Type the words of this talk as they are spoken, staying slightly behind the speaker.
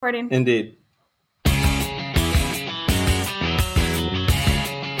Recording. Indeed.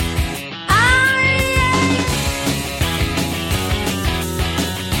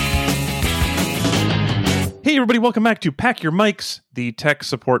 Hey everybody, welcome back to Pack Your Mics, the tech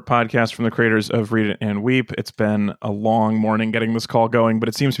support podcast from the creators of Read It and Weep. It's been a long morning getting this call going, but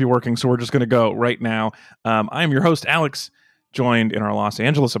it seems to be working, so we're just going to go right now. I am your host, Alex, joined in our Los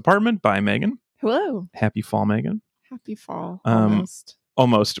Angeles apartment by Megan. Hello. Happy fall, Megan. Happy fall, almost.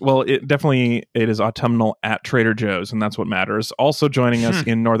 Almost. Well, it is autumnal at Trader Joe's, and that's what matters. Also joining us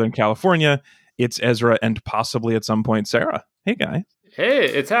in Northern California, it's Ezra and possibly at some point Sarah. Hey, guy. Hey,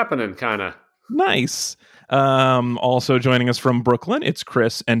 it's happening, kind of. Nice. Also joining us from Brooklyn, it's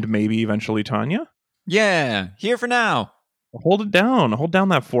Chris and maybe eventually Tanya. Yeah, here for now. Hold it down. Hold down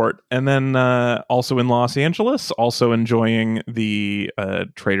that fort. And then also in Los Angeles, also enjoying the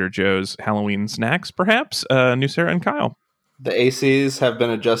Trader Joe's Halloween snacks, perhaps, new Sarah and Kyle. The ACs have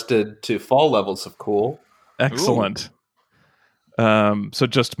been adjusted to fall levels of cool. Excellent. So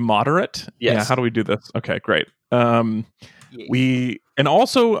just moderate? Yes. Yeah, how do we do this? Okay, great. I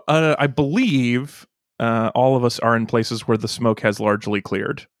believe all of us are in places where the smoke has largely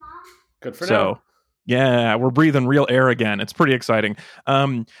cleared. Good for now. Yeah, we're breathing real air again. It's pretty exciting.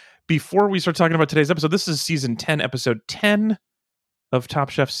 Before we start talking about today's episode, this is season 10, episode 10 of Top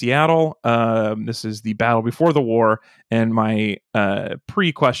Chef Seattle. This is the battle before the war. And my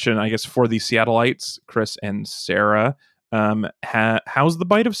pre-question, I guess, for the Seattleites, Chris and Sarah, how's the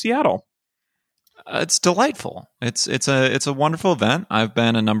bite of Seattle? It's delightful. It's a wonderful event. I've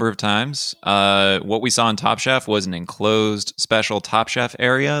been a number of times. What we saw in Top Chef was an enclosed special Top Chef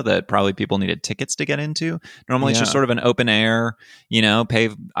area that probably people needed tickets to get into. Normally, it's just sort of an open air.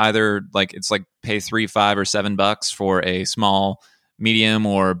 Pay either pay $3, $5, or $7 for a small, medium,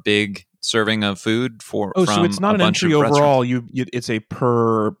 or big serving of food for. Oh, so it's not an entry overall. It's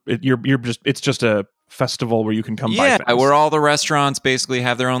just a festival where you can come by things. Where all the restaurants basically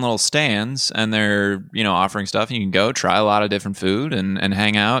have their own little stands and they're offering stuff, and you can go try a lot of different food and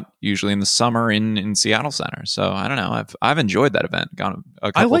hang out, usually in the summer in Seattle Center. So I don't know, I've enjoyed that event. Gone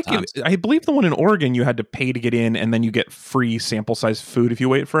a couple of times. I believe the one in Oregon you had to pay to get in, and then you get free sample size food if you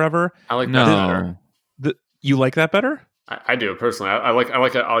wait forever. I like that better. You like that better? I do personally. I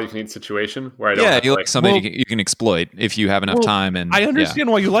like an all-you-can-eat situation where I don't. Yeah, you like something you can exploit if you have enough time. And I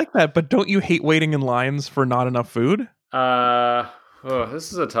understand why you like that, but don't you hate waiting in lines for not enough food?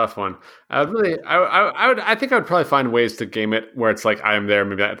 This is a tough one. I think I would probably find ways to game it where it's like I am there,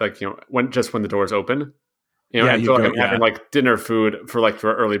 maybe when the doors open. I feel like I'm having like dinner food for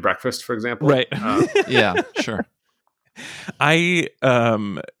early breakfast, for example. Right. Yeah, sure.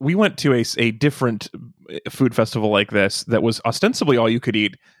 We went to a different food festival like this that was ostensibly all you could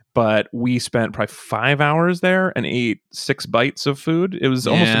eat, but we spent probably 5 hours there and ate 6 bites of food. It was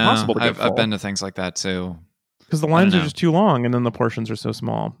almost impossible to get full. I've been to things like that too. Because the lines are just too long and then the portions are so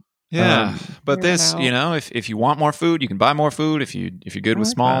small. Yeah, but this, if you want more food, you can buy more food. If you're good with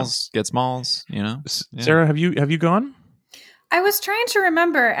smalls, get smalls. Sarah, have you gone? I was trying to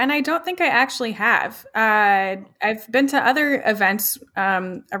remember, and I don't think I actually have. I've been to other events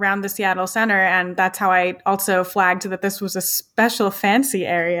around the Seattle Center, and that's how I also flagged that this was a special fancy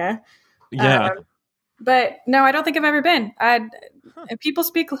area. Yeah. But no, I don't think I've ever been. People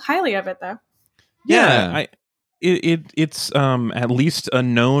speak highly of it, though. Yeah. It's at least a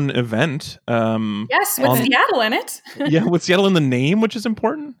known event. Yes, with Seattle in it. Yeah, with Seattle in the name, which is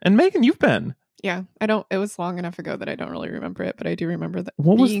important. And Megan, you've been. Yeah, it was long enough ago that I don't really remember it, but I do remember that.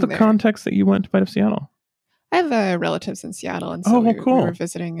 What was the context that you went to Bite of Seattle? I have relatives in Seattle, and so cool. we were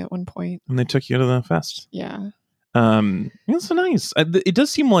visiting at one point. And they took you to the fest. Yeah. It's so nice. It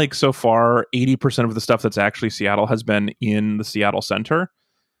does seem like so far 80% of the stuff that's actually Seattle has been in the Seattle Center.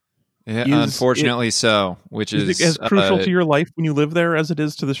 Yeah, unfortunately so. Which is as crucial to your life when you live there as it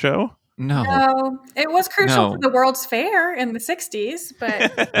is to the show? No, it was crucial for the World's Fair in the 60s,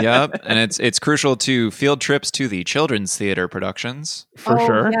 but yep, and it's crucial to field trips to the children's theater productions for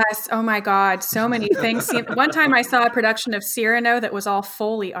sure. Yes, oh my God, so many things. One time I saw a production of Cyrano that was all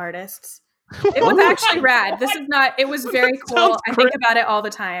Foley artists. It was actually rad. This is not. It was very cool. I think about it all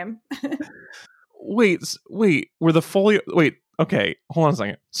the time. Wait, were the Foley? Wait, okay, hold on a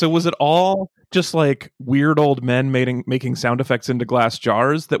second. So was it all just like weird old men making sound effects into glass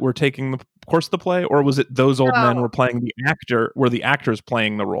jars that were taking the course of the play, or was it those old men were playing the actors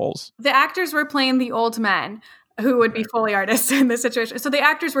playing the roles? The actors were playing the old men who would be Foley artists in this situation. So the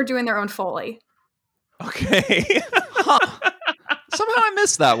actors were doing their own Foley. Okay. Somehow I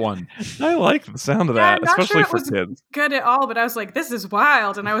missed that one. I like the sound of Yeah, that, I'm not especially sure it for was kids. good at all, but I was like, this is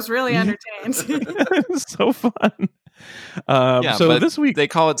wild, and I was really entertained. It's so fun. Yeah, so but this week they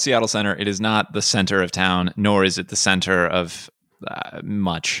call it Seattle Center. It is not the center of town, nor is it the center of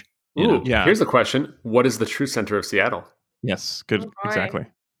much. You know? Yeah. Here's the question: what is the true center of Seattle? Yes, good, boy. exactly.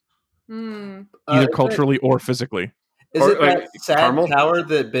 Hmm. Either culturally or physically. Is Or, it like, that sad Carmel? tower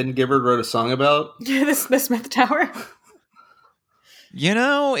that Ben Gibbard wrote a song about? Yeah, the Smith Tower. You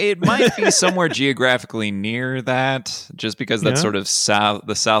know, it might be somewhere geographically near that, just because that's sort of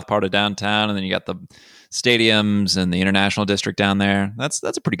the south part of downtown, and then you got the stadiums and the international district down there. That's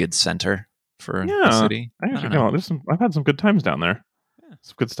a pretty good center for the city. I've had some good times down there. Yeah.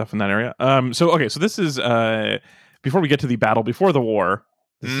 Some good stuff in that area. So this is before we get to the battle before the war.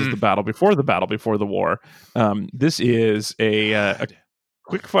 This is the battle before the battle before the war. This is a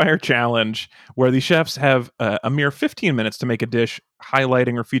quick fire challenge where the chefs have a mere 15 minutes to make a dish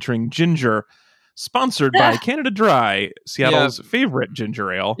highlighting or featuring ginger, sponsored by Canada Dry, Seattle's favorite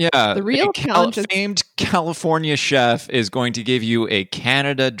ginger ale. Yeah, The real challenge is famed California chef is going to give you a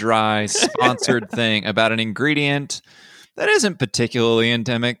Canada Dry sponsored thing about an ingredient that isn't particularly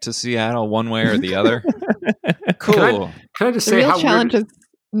endemic to Seattle one way or the other. Cool. Can I just the say real how challenge weird? is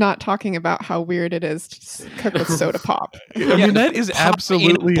not talking about how weird it is to cook with soda pop. I mean, that is Pop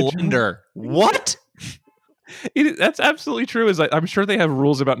absolutely in a blender. What? That's absolutely true. Is I'm sure they have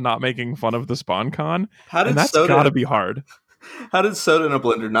rules about not making fun of the SpawnCon, And that's got to be hard. How did soda in a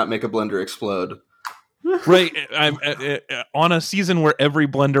blender not make a blender explode? Right. I'm on a season where every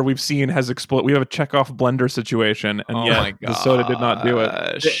blender we've seen has exploded. We have a Chekhov blender situation, and yet the soda did not do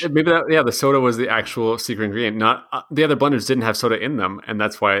it. Maybe the soda was the actual secret ingredient. Not the other blenders didn't have soda in them, and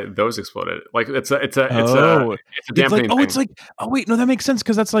that's why those exploded. Like it's a dampening thing. Wait, no, that makes sense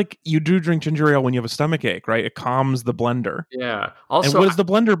because that's like you do drink ginger ale when you have a stomach ache, right? It calms the blender. Yeah. And Also, what is the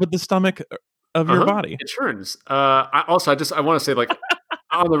blender but the stomach of your body? It churns. I want to say like.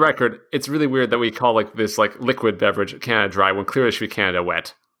 On the record, it's really weird that we call like this like liquid beverage Canada Dry when clearly it should be Canada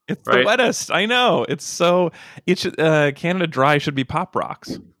Wet. It's the wettest. I know. It should Canada Dry should be Pop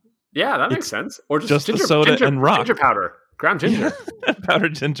Rocks. Yeah, that makes sense. Or just the soda and rock. Ginger powder. Ground ginger.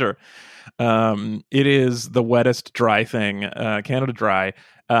 Powdered ginger. It is the wettest dry thing. Canada Dry.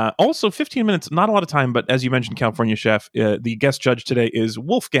 Also 15 minutes, not a lot of time, but as you mentioned, California Chef, the guest judge today is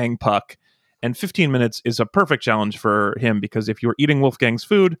Wolfgang Puck. And 15 minutes is a perfect challenge for him because if you're eating Wolfgang's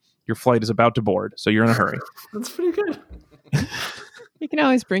food, your flight is about to board. So you're in a hurry. That's pretty good. You can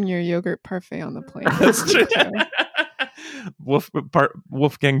always bring your yogurt parfait on the plane. That's true.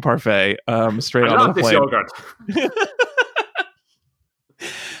 Wolfgang parfait straight on the plane. Yogurt.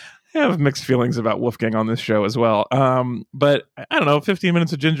 I have mixed feelings about Wolfgang on this show as well. But I don't know, 15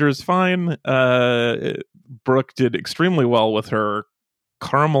 minutes of ginger is fine. Brooke did extremely well with her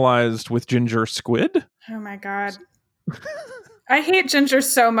caramelized with ginger squid. Oh my god. I hate ginger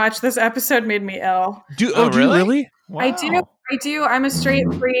so much. This episode made me ill. Do you really? Wow. I do. I'm a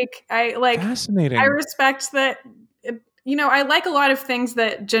straight freak. Fascinating. I respect that. I like a lot of things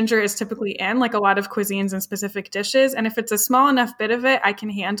that ginger is typically in, like a lot of cuisines and specific dishes. And if it's a small enough bit of it, I can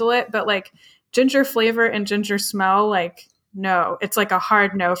handle it. But like ginger flavor and ginger smell, like no, it's like a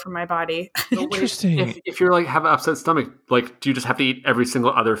hard no for my body. Interesting. If you're like have an upset stomach, like do you just have to eat every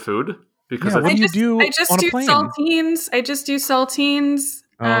single other food? Because what do you do I just on a do plane? saltines. Oh,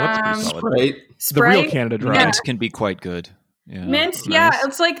 that's pretty solid. Sprite. The real Canada Dry. Mint can be quite good. Yeah, Mint, nice. yeah.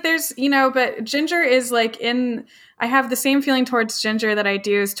 It's like there's, but ginger is like I have the same feeling towards ginger that I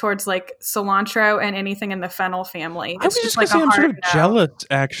do is towards like cilantro and anything in the fennel family. I was just going to say, I'm sort of jealous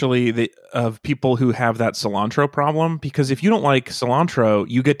actually of people who have that cilantro problem because if you don't like cilantro,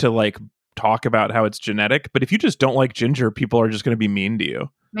 you get to like talk about how it's genetic. But if you just don't like ginger, people are just going to be mean to you.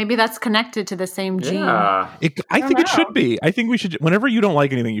 Maybe that's connected to the same gene. Yeah. I think it should be. I think we should, whenever you don't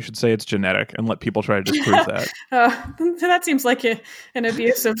like anything, you should say it's genetic and let people try to disprove that. That seems like an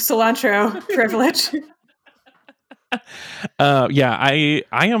abuse of cilantro privilege. I'm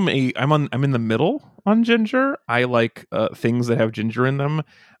in the middle on ginger. I like things that have ginger in them.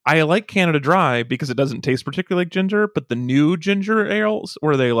 I like Canada Dry because it doesn't taste particularly like ginger, but the new ginger ales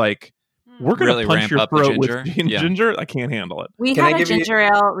where they like we're going to really punch your ramp up the throat ginger. with ginger. I can't handle it. We Can I had a give you- ginger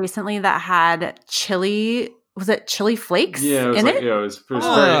ale recently that had chili. Was it chili flakes in it? Yeah, it was pretty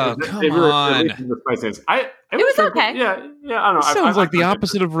come on. It was okay. Yeah, I don't know. It sounds like the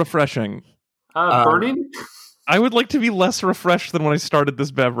opposite of refreshing. Burning? I would like to be less refreshed than when I started this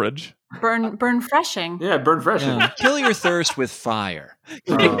beverage. Burn freshing. Yeah, burn fresh. Yeah. Kill your thirst with fire.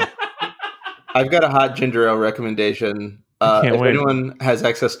 I've got a hot ginger ale recommendation. Can't If wait. anyone has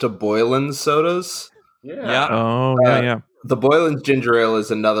access to Boylan's sodas, Yeah. Oh, yeah. The Boylan's ginger ale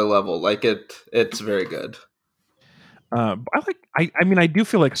is another level. Like it's very good. I mean, I do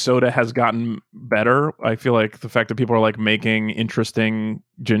feel like soda has gotten better. I feel like the fact that people are like making interesting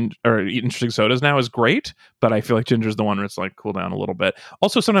sodas now is great, but I feel like ginger's the one where it's like cool down a little bit.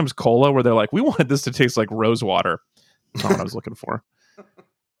 Also, sometimes cola, where they're like, we wanted this to taste like rose water. That's not what I was looking for.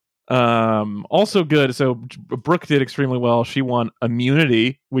 Also good. So Brooke did extremely well. She won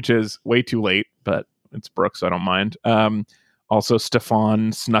immunity, which is way too late, but it's Brooke, so I don't mind. Also,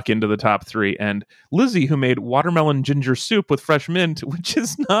 Stefan snuck into the top 3, and Lizzie, who made watermelon ginger soup with fresh mint, which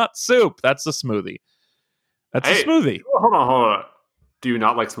is not soup. That's a smoothie. That's a smoothie. Hold on. Do you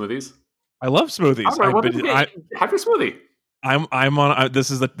not like smoothies? I love smoothies. Have your smoothie. I'm on.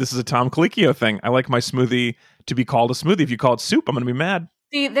 This is a Tom Colicchio thing. I like my smoothie to be called a smoothie. If you call it soup, I'm going to be mad.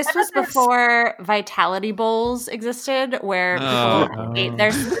 See, this was before Vitality Bowls existed, where people ate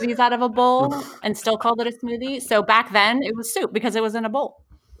their smoothies out of a bowl and still called it a smoothie. So back then, it was soup because it was in a bowl.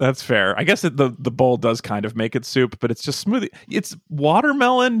 That's fair. I guess the bowl does kind of make it soup, but it's just smoothie. It's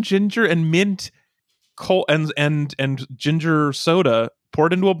watermelon, ginger, and mint, and ginger soda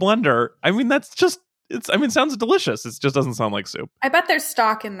poured into a blender. I mean, that's just it sounds delicious. It just doesn't sound like soup. I bet there's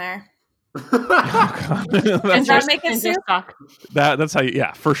stock in there. Does that make it soup? That's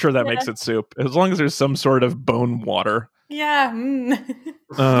how for sure that makes it soup. As long as there's some sort of bone water. Yeah.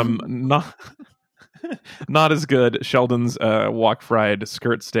 Not as good. Sheldon's wok fried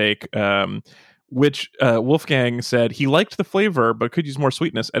skirt steak, which Wolfgang said he liked the flavor but could use more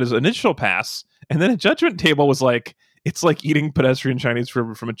sweetness at his initial pass, and then a judgment table was like, it's like eating pedestrian Chinese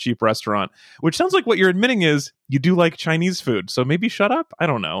food from a cheap restaurant, which sounds like what you're admitting is you do like Chinese food, so maybe shut up. I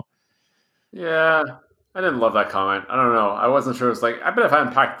don't know. Yeah, I didn't love that comment. I don't know. I wasn't sure. It was like, I bet if I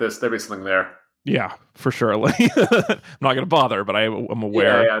unpacked this, there'd be something there. Yeah, for sure. Like, I'm not going to bother, but I'm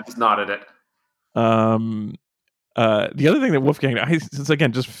aware. Yeah, just nodded it. The other thing that Wolfgang,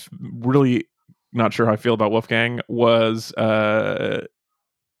 again, just really not sure how I feel about Wolfgang, was it?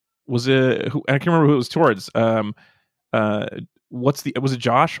 I can't remember who it was towards. Was it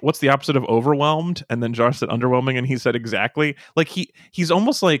Josh? What's the opposite of overwhelmed? And then Josh said underwhelming, and he said exactly. Like he's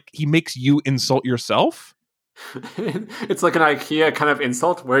almost like he makes you insult yourself. It's like an IKEA kind of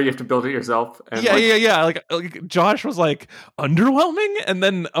insult where you have to build it yourself. And yeah. Like Josh was like underwhelming, and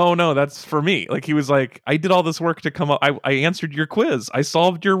then oh no, that's for me. Like he was like, I did all this work to come up. I answered your quiz. I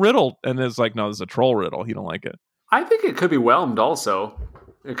solved your riddle, and it's like, no, this is a troll riddle. You don't like it. I think it could be whelmed. Also,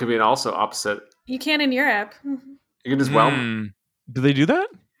 it could be an also opposite. You can in Europe. You can just whelm. Do they do that?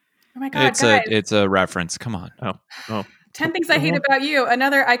 Oh my god, it's a reference. Come on. Oh. 10 Things I Hate About You,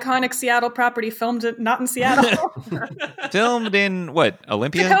 another iconic Seattle property filmed not in Seattle. Filmed in what?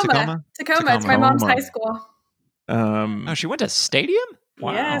 Olympia? Tacoma. It's my mom's high school. She went to Stadium?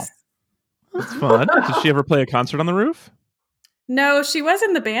 Wow. Yes. That's fun. Did she ever play a concert on the roof? No, she was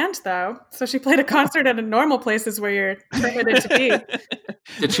in the band though. So she played a concert at a normal places where you're permitted to be.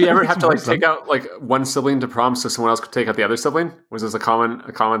 Did she ever have to take out one sibling to prom so someone else could take out the other sibling? Was this a common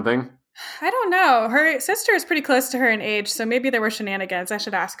thing? I don't know. Her sister is pretty close to her in age, so maybe there were shenanigans. I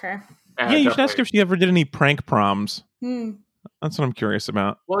should ask her. Yeah, you should ask her if she ever did any prank proms. That's what I'm curious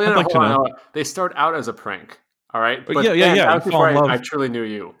about. Well, hold on. They start out as a prank, all right? But yeah. Before I truly knew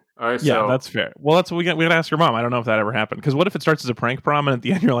you. All right, yeah, that's fair. Well, that's what we got to ask your mom. I don't know if that ever happened. Because what if it starts as a prank prom and at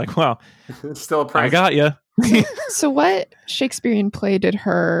the end you're like, well, it's still a prank. I got you. So what Shakespearean play did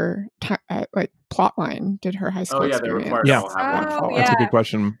her plot line? Did her high school experience? That's a good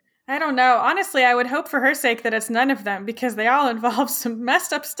question. I don't know. Honestly, I would hope for her sake that it's none of them because they all involve some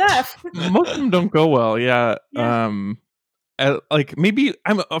messed up stuff. Most of them don't go well. Yeah. Maybe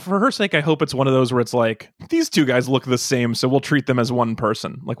for her sake, I hope it's one of those where it's like these two guys look the same, so we'll treat them as one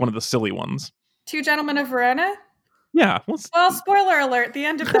person, like one of the silly ones. Two Gentlemen of Verona. Yeah. Well, spoiler alert: the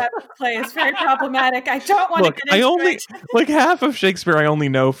end of that play is very problematic. I don't want to get into it. Half of Shakespeare I only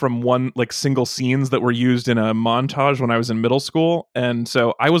know from one single scenes that were used in a montage when I was in middle school, and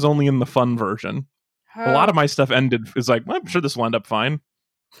so I was only in the fun version. A lot of my stuff is like, well, I'm sure this will end up fine.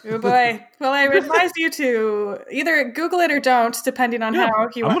 Oh boy. Well, I advise you to either Google it or don't, depending on how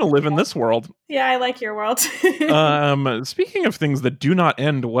you want. I'm going to live in this world. Yeah, I like your world. Speaking of things that do not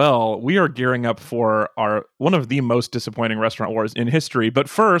end well, we are gearing up for one of the most disappointing restaurant wars in history. But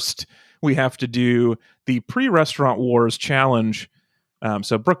first, we have to do the pre-restaurant wars challenge.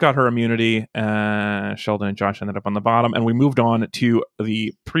 So Brooke got her immunity. Sheldon and Josh ended up on the bottom. And we moved on to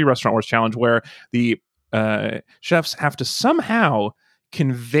the pre-restaurant wars challenge where the chefs have to somehow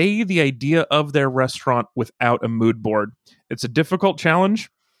convey the idea of their restaurant without a mood board. It's a difficult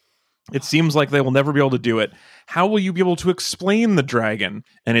challenge. It seems like they will never be able to do it. How will you be able to explain the dragon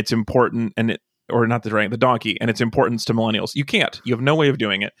and its important and or not the dragon, the donkey, and its importance to millennials. You can't. You have no way of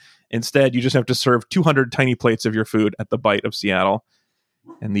doing it. Instead, you just have to serve 200 tiny plates of your food at the Bite of Seattle.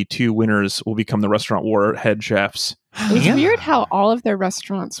 And the 2 winners will become the Restaurant War head chefs. It was weird how all of their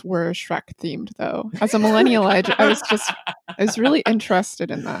restaurants were Shrek themed, though. As a millennial, I was really interested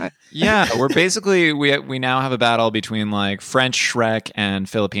in that. Yeah, we're basically we now have a battle between like French Shrek and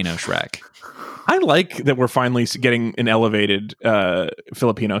Filipino Shrek. I like that we're finally getting an elevated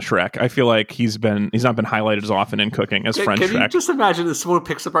Filipino Shrek. I feel like he's not been highlighted as often in cooking as French Shrek. Can you just imagine that someone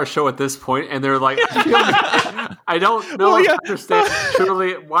picks up our show at this point and they're like, I don't know if I understand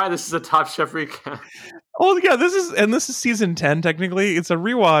truly why this is a Top Chef recap. Oh yeah, this is season 10 technically. It's a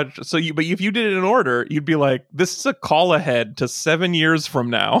rewatch. So but if you did it in order, you'd be like, this is a call ahead to 7 years from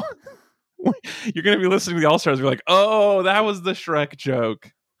now. You're going to be listening to the All-Stars and be like, oh, that was the Shrek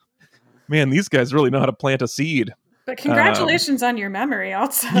joke. Man, these guys really know how to plant a seed. But congratulations on your memory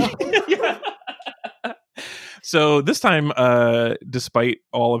also. So this time, despite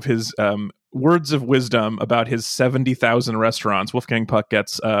all of his words of wisdom about his 70,000 restaurants, Wolfgang Puck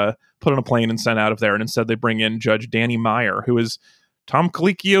gets put on a plane and sent out of there. And instead they bring in Judge Danny Meyer, who is Tom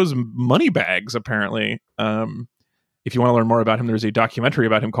Colicchio's money bags, apparently. If you want to learn more about him, there's a documentary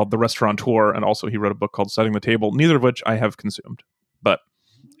about him called The Restaurateur. And also he wrote a book called Setting the Table, neither of which I have consumed. But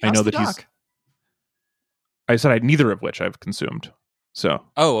I know that I said neither of which I've consumed. So.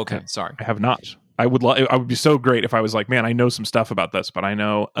 Oh, okay. Sorry. I have not. I would be so great if I was like, man, I know some stuff about this, but I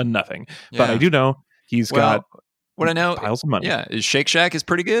know nothing. Yeah. But I do know he's got what I know piles of money. Yeah, Shake Shack is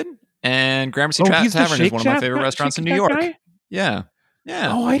pretty good, and Gramercy Tavern is one of my favorite restaurants in New York. Guy? Yeah.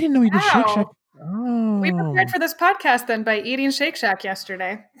 Oh, I didn't know he did Shake Shack. Oh. We prepared for this podcast then by eating Shake Shack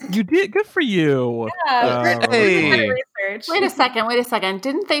yesterday. You did? Good for you. Yeah. Hey. Wait a second.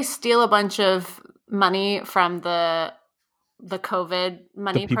 Didn't they steal a bunch of money from the COVID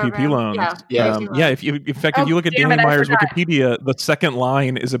money the PPP program? loans? Yeah. If you look at Danny Meyer's Wikipedia, the second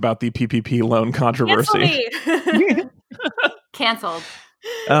line is about the PPP loan controversy. Canceled.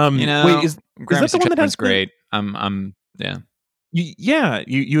 Wait, is that the one that has great? Yeah.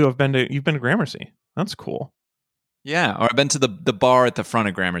 You've been to Gramercy. That's cool. Yeah, or I've been to the bar at the front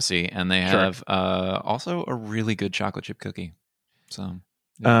of Gramercy, and they have also a really good chocolate chip cookie. So,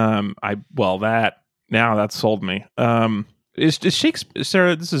 that sold me. Is Shake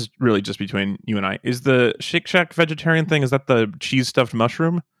Sarah? This is really just between you and I. Is the Shake Shack vegetarian thing? Is that the cheese stuffed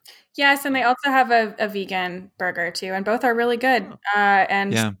mushroom? Yes, and they also have a vegan burger too, and both are really good.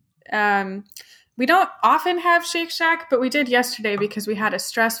 We don't often have Shake Shack, but we did yesterday because we had a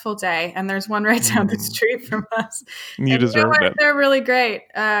stressful day, and there's one right down the street from us. You deserved it. They're really great.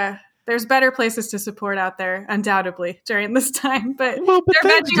 There's better places to support out there, undoubtedly, during this time. But their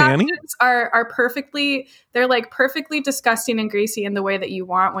veggie options are perfectly disgusting and greasy in the way that you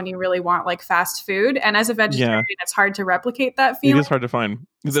want when you really want like fast food. And as a vegetarian, it's hard to replicate that feeling. It is hard to find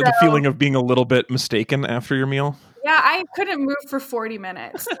the feeling of being a little bit mistaken after your meal. Yeah, I couldn't move for 40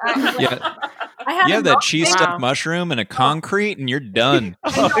 minutes. You have that cheese stuffed mushroom and a concrete, and you're done. I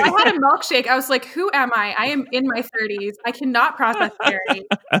had a milkshake. I was like, "Who am I? I am in my 30s. I cannot process dairy."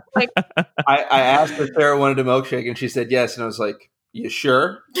 I asked if Sarah wanted a milkshake, and she said yes. And I was like, "You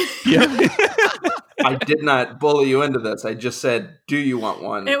sure?" Yeah. I did not bully you into this. I just said, "Do you want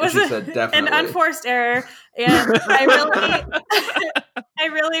one?" It was definitely. an unforced error, and I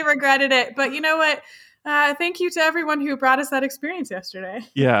really regretted it. But you know what? Thank you to everyone who brought us that experience yesterday.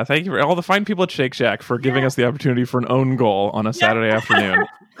 Yeah, thank you for all the fine people at Shake Shack for giving us the opportunity for an own goal on a Saturday afternoon.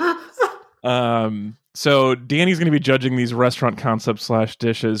 So Danny's going to be judging these restaurant concepts /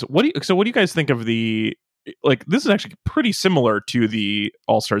 dishes. What do you guys think of the, like, this is actually pretty similar to the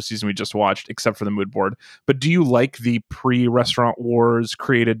All-Star season we just watched, except for the mood board. But do you like the pre-Restaurant Wars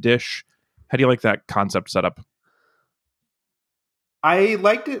created dish? How do you like that concept setup? I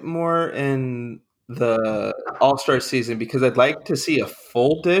liked it more in the All-Star season because I'd like to see a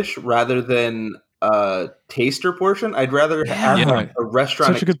full dish rather than a taster portion. I'd rather have a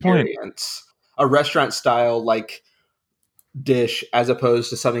restaurant experience, a restaurant style like dish, as opposed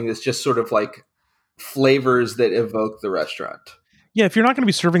to something that's just sort of like flavors that evoke the restaurant. Yeah, if you're not going to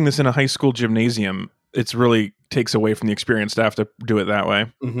be serving this in a high school gymnasium, it's really takes away from the experience to have to do it that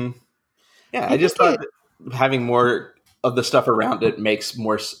way. Mm-hmm. Yeah, I just thought that having more of the stuff around it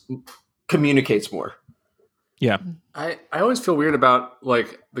communicates more. Yeah. I always feel weird about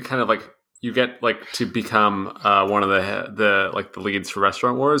like the kind of like you get like to become one of the leads for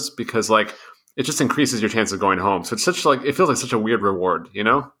Restaurant Wars, because like it just increases your chance of going home. So it's it feels like such a weird reward, you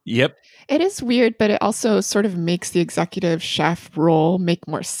know? Yep. It is weird, but it also sort of makes the executive chef role make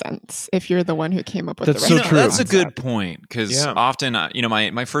more sense if you're the one who came up with That's the so restaurant. true. That's a good point, because often,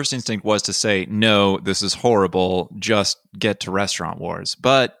 my first instinct was to say, no, this is horrible, just get to Restaurant Wars.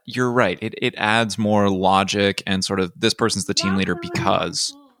 But you're right. It adds more logic and sort of this person's the team leader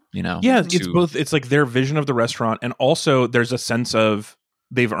because, Yeah, it's both. It's like their vision of the restaurant, and also there's a sense of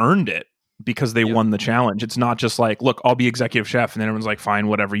they've earned it because they won the challenge. It's not just like, look, I'll be executive chef, and then everyone's like, fine,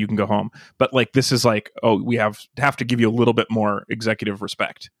 whatever, you can go home. But like, this is like, oh, we have to give you a little bit more executive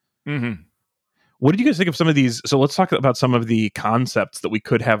respect. Mm-hmm. What did you guys think of some of these? So let's talk about some of the concepts that we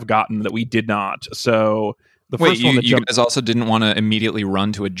could have gotten that we did not. So the first one that you guys also didn't want to immediately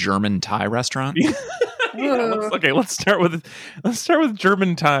run to a German Thai restaurant? Let's start with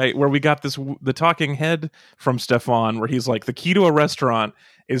German Thai, where we got the talking head from Stefan, where he's like, the key to a restaurant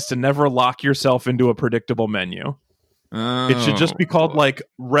is to never lock yourself into a predictable menu. It should just be called like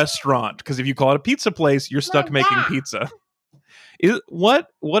restaurant, because if you call it a pizza place, you're stuck making pizza. What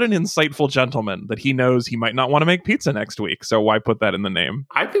an insightful gentleman that he knows he might not want to make pizza next week, so why put that in the name?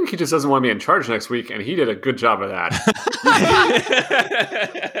 I think he just doesn't want to be in charge next week, and he did a good job of that.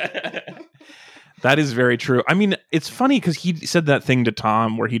 That is very true. I mean, it's funny because he said that thing to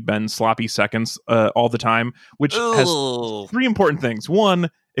Tom where he'd been sloppy seconds all the time, which has three important things.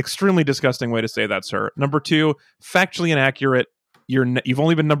 One, extremely disgusting way to say that, sir. Number two, factually inaccurate. You've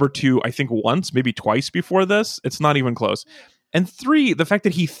only been number two, I think, once, maybe twice before this. It's not even close. And three, the fact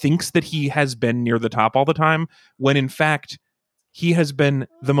that he thinks that he has been near the top all the time, when in fact, he has been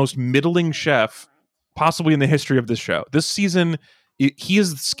the most middling chef possibly in the history of this show. This season, he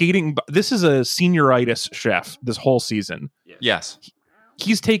is skating. This is a senioritis chef this whole season. Yes.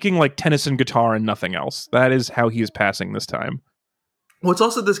 He's taking like tennis and guitar and nothing else. That is how he is passing this time. Well, it's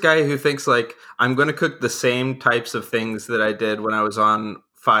also this guy who thinks like, I'm going to cook the same types of things that I did when I was on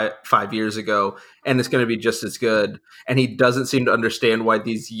five years ago, and it's going to be just as good. And he doesn't seem to understand why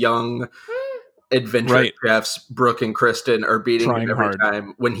these young adventure chefs, Brooke and Kristen, are beating him every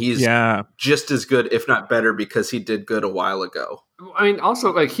time when he's just as good, if not better, because he did good a while ago. I mean,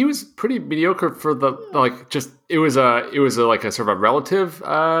 also, like, he was pretty mediocre for the, like, just, it was a like a sort of a relative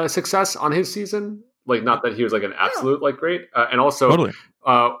success on his season. Like, not that he was like an absolute, like, great. And also,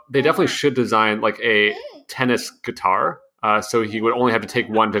 they definitely should design like a tennis guitar. So he would only have to take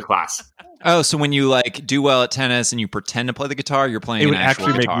one to class. Oh, so when you like do well at tennis and you pretend to play the guitar, you're playing. It would an actual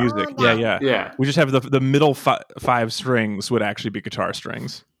actually guitar. make music. Yeah. We just have the middle five strings would actually be guitar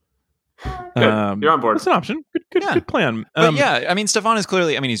strings. You're on board. That's an option. Good plan. But yeah, I mean, Stefan is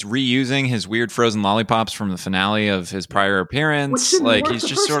clearly. I mean, he's reusing his weird frozen lollipops from the finale of his prior appearance. Like he's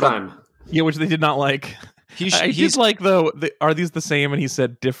just sort of. Yeah, which they did not like. He's like, though, are these the same? And he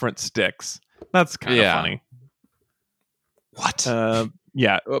said different sticks. That's kind of funny. What?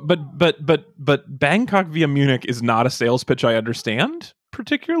 Yeah, but Bangkok via Munich is not a sales pitch I understand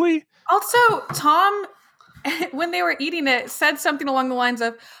particularly. Also, Tom, when they were eating it, said something along the lines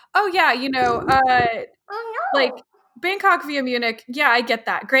of, "Oh yeah, like Bangkok via Munich. Yeah, I get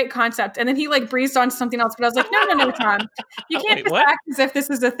that. Great concept." And then he like breezed on to something else. But I was like, no, Tom, you can't just act as if this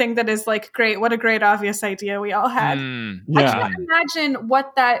is a thing that is like great. What a great obvious idea we all had. I can't imagine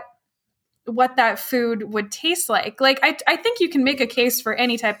what that food would taste like. Like, I think you can make a case for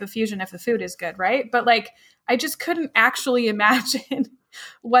any type of fusion if the food is good, right? But like, I just couldn't actually imagine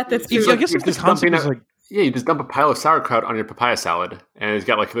what this food. I guess if the concept is like, you just dump a pile of sauerkraut on your papaya salad, and it's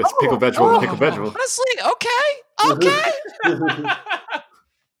got like this pickled vegetable and pickled vegetable. Honestly, okay.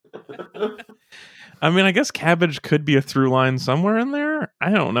 I mean, I guess cabbage could be a through line somewhere in there.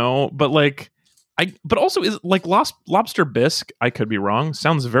 I don't know, but like. But also, is like lobster bisque? I could be wrong.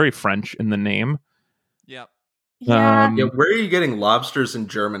 Sounds very French in the name. Yep. Yeah. Where are you getting lobsters in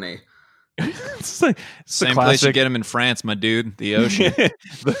Germany? It's same place you get them in France, my dude. The ocean.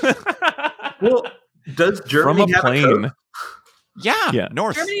 Well, does Germany from a plane? Yeah,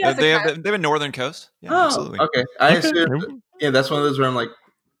 north. They have a northern coast. Yeah, absolutely. Okay, I assume. Yeah, that's one of those where I'm like,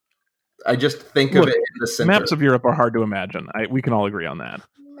 I just think of it in the center. Maps of Europe are hard to imagine. We can all agree on that.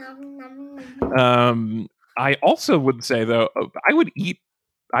 I also would say though, I would eat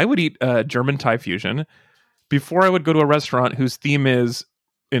German Thai fusion before I would go to a restaurant whose theme is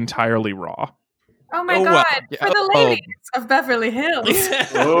entirely raw. Oh my God! For the ladies of Beverly Hills.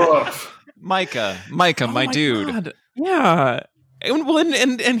 Micah, my dude. God. Yeah.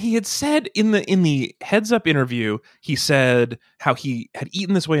 And he had said in the heads up interview, he said how he had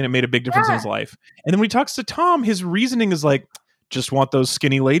eaten this way and it made a big difference in his life. And then when he talks to Tom, his reasoning is like, just want those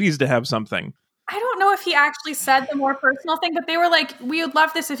skinny ladies to have something. I don't know if he actually said the more personal thing, but they were like, we would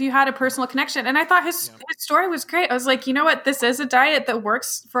love this if you had a personal connection. And I thought his story was great. I was like, you know what? This is a diet that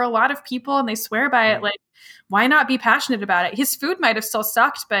works for a lot of people and they swear by it. Like, why not be passionate about it? His food might have still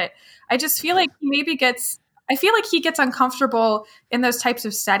sucked, but I just feel like I feel like he gets uncomfortable in those types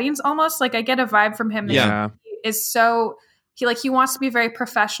of settings almost. Like I get a vibe from him that he is so, he wants to be very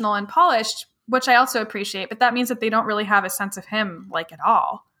professional and polished, which I also appreciate, but that means that they don't really have a sense of him like at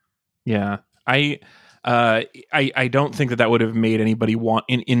all. Yeah. I don't think that would have made anybody want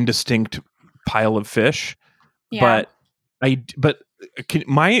an indistinct pile of fish, but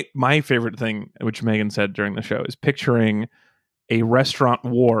my favorite thing, which Megan said during the show, is picturing a restaurant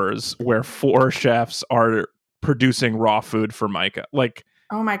wars where 4 chefs are producing raw food for Micah. Like,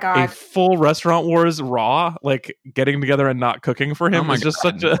 oh my God, a full restaurant wars raw, like getting together and not cooking for him is just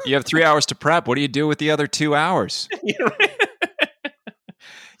such a... You have 3 hours to prep. What do you do with the other 2 hours?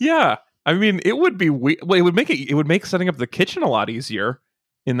 Yeah. I mean, it would be well, it would make setting up the kitchen a lot easier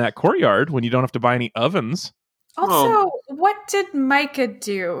in that courtyard when you don't have to buy any ovens. Also, what did Micah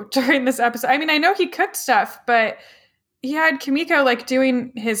do during this episode? I mean, I know he cooked stuff, but he had Kimiko like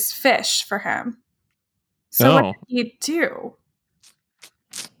doing his fish for him. So what did he do?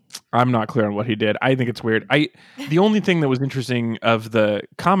 I'm not clear on what he did. I think it's weird. The only thing that was interesting of the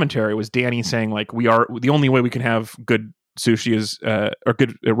commentary was Danny saying like, the only way we can have good sushi is or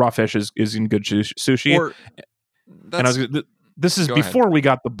good raw fish is in good sushi. This is before we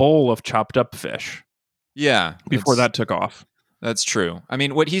got the bowl of chopped up fish. Yeah, before that took off. That's true. I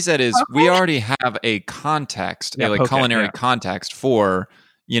mean, what he said is we already have a context, culinary context for,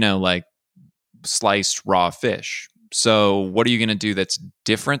 like sliced raw fish. So what are you going to do that's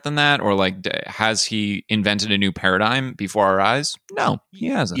different than that? Or like, has he invented a new paradigm before our eyes? No, he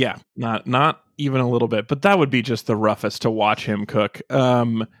hasn't. Yeah, not even a little bit. But that would be just the roughest to watch him cook. How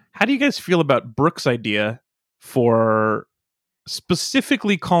do you guys feel about Brooke's idea for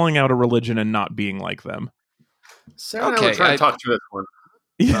specifically calling out a religion and not being like them? Sarah and I were trying to talk through this one.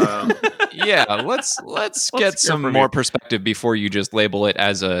 Let's get some more perspective before you just label it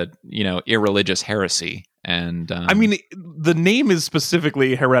as a irreligious heresy. And I mean, the name is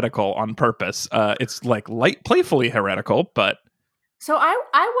specifically heretical on purpose. It's like playfully heretical, but so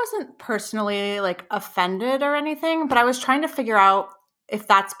I wasn't personally like offended or anything, but I was trying to figure out if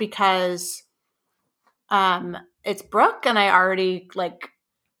that's because it's Brooke and I already like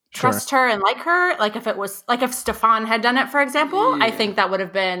trust her and like her. Like if it was like if Stefan had done it, for example, I think that would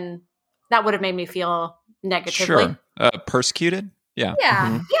have made me feel negatively. Sure. Persecuted? Yeah.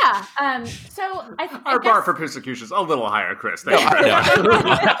 Yeah. Mm-hmm. Yeah. So our bar for persecution is a little higher, Chris. But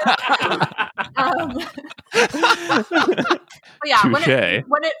yeah, when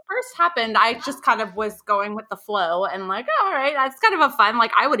it first happened, I just kind of was going with the flow and like, oh, all right, that's kind of a fun.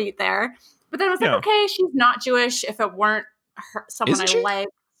 Like I would eat there, but then I was like, okay, she's not Jewish. If it weren't someone I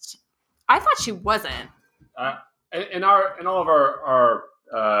liked, I thought she wasn't. In all of our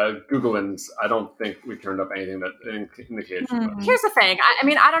Googlings, I don't think we turned up anything that indicated. Here's the thing. I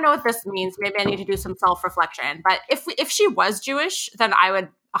mean, I don't know what this means. Maybe I need to do some self-reflection. But if she was Jewish, then I would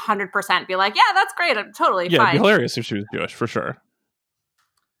 100% be like, yeah, that's great. I'm totally fine. Yeah, it'd be hilarious if she was Jewish, for sure.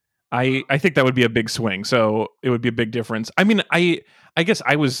 I think that would be a big swing. So it would be a big difference. I mean, I guess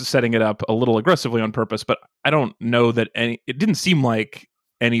I was setting it up a little aggressively on purpose, but I don't know that it didn't seem like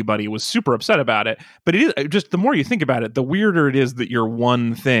anybody was super upset about it, but it is just the more you think about it, the weirder it is that your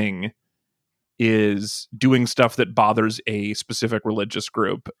one thing is doing stuff that bothers a specific religious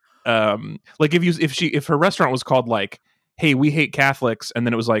group. Like if her restaurant was called like, hey, we hate Catholics, and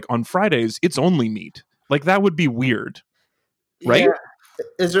then it was like on Fridays it's only meat, like that would be weird, right? Yeah.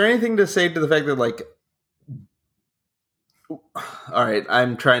 Is there anything to say to the fact that like, all right,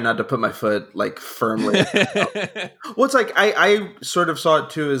 I'm trying not to put my foot like firmly. Well, it's like I sort of saw it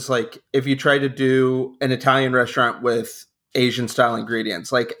too as like if you try to do an Italian restaurant with Asian style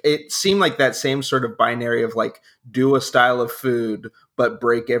ingredients, like it seemed like that same sort of binary of like do a style of food but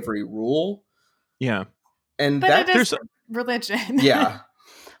break every rule. Yeah, and there's religion. Yeah,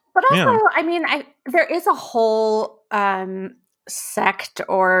 but also, I mean, there is a whole sect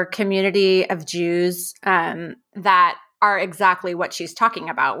or community of Jews that are exactly what she's talking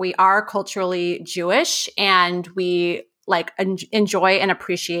about. We are culturally Jewish and we like enjoy and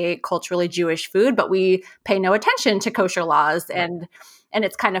appreciate culturally Jewish food, but we pay no attention to kosher laws. And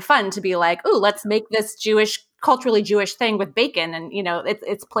it's kind of fun to be like, oh, let's make this Jewish culturally Jewish thing with bacon, and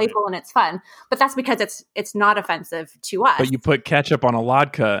it's playful and it's fun. But that's because it's not offensive to us. But you put ketchup on a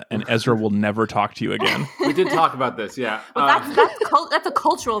latke, and Ezra will never talk to you again. We did talk about this, yeah. That's a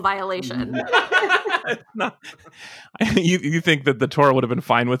cultural violation. You think that the Torah would have been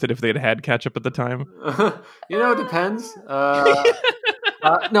fine with it if they'd had ketchup at the time? It depends.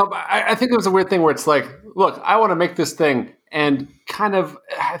 No, but I think it was a weird thing where it's like, look, I want to make this thing, and kind of,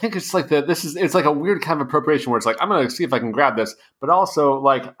 I think it's like it's like a weird kind of appropriation where it's like, I'm going to see if I can grab this, but also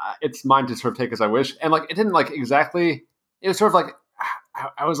like it's mine to sort of take as I wish, and like it didn't like exactly. It was sort of like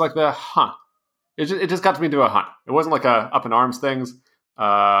I was like It just got to me to a It wasn't like a up in arms things,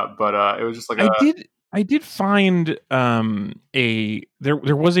 but it was just like I did find there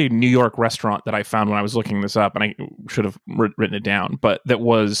was a New York restaurant that I found when I was looking this up, and I should have written it down, but that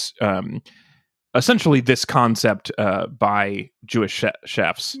was essentially this concept by Jewish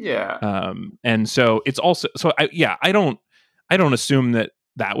chefs. Yeah. And so it's also I don't assume that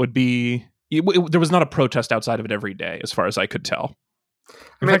would be there was not a protest outside of it every day, as far as I could tell.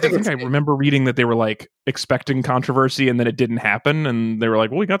 In fact, I think I remember reading that they were like expecting controversy, and then it didn't happen, and they were like,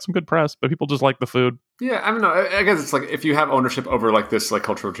 "Well, we got some good press, but people just like the food." Yeah, I don't know. I guess it's like if you have ownership over like this like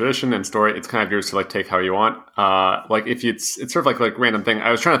cultural tradition and story, it's kind of yours to like take how you want. Like if it's sort of like random thing.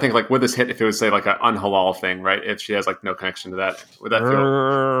 I was trying to think like would this hit if it was say like an unhalal thing, right? If she has like no connection to that, would that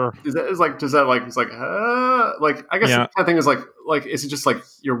feel? Like I guess the kind of thing is like is it just like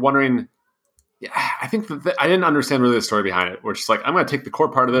you're wondering? Yeah, I think that I didn't understand really the story behind it. Where it's just like I'm going to take the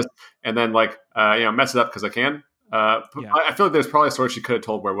core part of this and then like mess it up because I can. I feel like there's probably a story she could have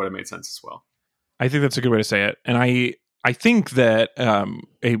told where it would have made sense as well. I think that's a good way to say it, and I think that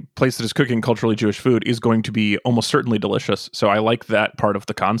a place that is cooking culturally Jewish food is going to be almost certainly delicious. So I like that part of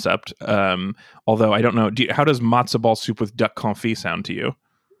the concept. Although I don't know, how does matzo ball soup with duck confit sound to you?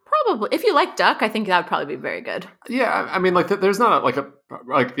 Probably, if you like duck, I think that would probably be very good. Yeah, I mean, like, there's not I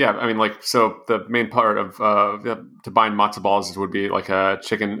mean, like, so the main part of to bind matzo balls would be like a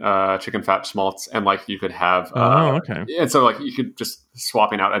chicken fat schmaltz, and like you could have, okay, and so like you could just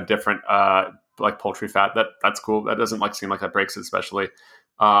swapping out a different like poultry fat. That's cool. That doesn't like seem like that breaks it, especially.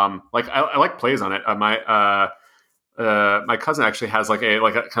 Like I like plays on it. My cousin actually has like a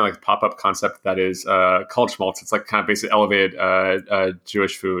kind of like pop-up concept that is called schmaltz. It's like kind of basically elevated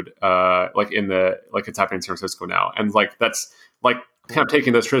Jewish food, like in the like it's happening in San Francisco now, and like that's like kind of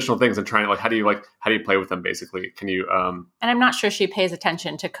taking those traditional things and trying to like how do you play with them basically? Can you? And I'm not sure she pays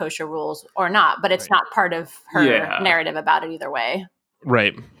attention to kosher rules or not, but it's not part of her narrative about it either way.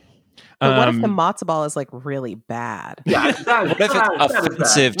 Right. But what if the matzo ball is like really bad? Yeah, what if it's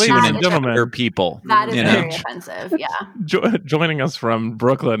offensive to an entire people? That is very offensive. Yeah. Joining us from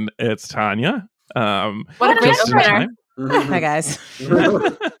Brooklyn, it's Tanya. What a great opener! Hi guys.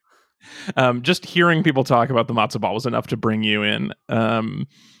 Just hearing people talk about the matzo ball was enough to bring you in.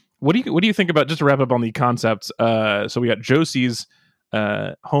 What do you think about, just to wrap up on the concepts? So we got Josie's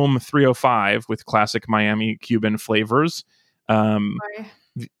Home 305 with classic Miami Cuban flavors.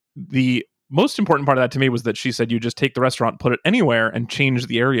 The most important part of that to me was that she said you just take the restaurant, put it anywhere, and change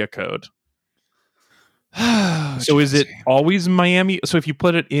the area code. So is it always Miami? So if you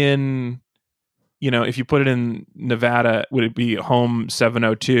put it in, Nevada, would it be Home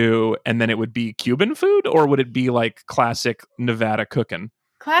 702 and then it would be Cuban food, or would it be like classic Nevada cooking?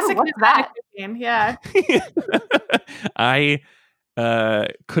 Classic Nevada cooking, yeah. I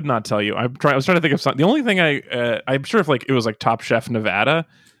could not tell you. I was trying to think of something. The only thing I'm sure if like it was like Top Chef Nevada,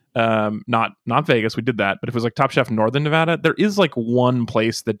 not Vegas, we did that, but if it was like Top Chef Northern Nevada, there is like one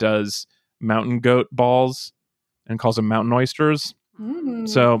place that does mountain goat balls and calls them mountain oysters.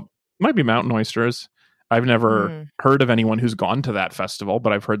 So it might be mountain oysters. I've never heard of anyone who's gone to that festival,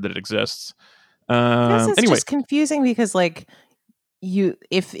 but I've heard that it exists. This is just confusing because like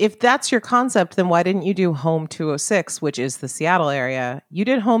if that's your concept, then why didn't you do Home 206, which is the Seattle area? You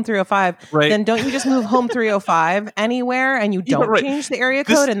did Home 305. Right. Then don't you just move Home 305 anywhere and you don't change the area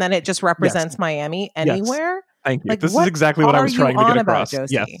code and then it just represents Miami anywhere? Yes. Thank you. Like, this is exactly what I was trying to get across.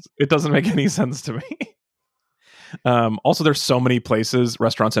 Yes, it doesn't make any sense to me. Also, there's so many places,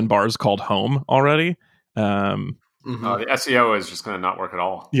 restaurants and bars called Home already. The SEO is just going to not work at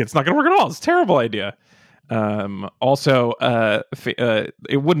all. Yeah, it's not going to work at all. It's a terrible idea. Also,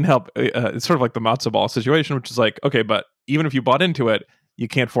 it wouldn't help. It's sort of like the matzo ball situation, which is like, okay, but even if you bought into it, you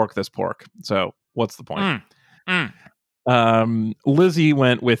can't fork this pork. So what's the point? Lizzie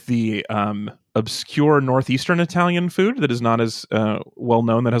went with the obscure Northeastern Italian food that is not as well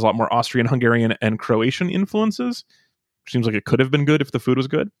known, that has a lot more Austrian, Hungarian, and Croatian influences. Seems like it could have been good if the food was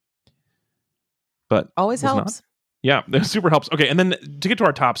good. But always helps. Not. Yeah, it super helps. Okay, and then to get to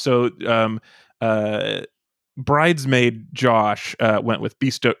our top, so bridesmaid Josh went with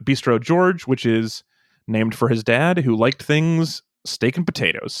Bistro George, which is named for his dad, who liked things steak and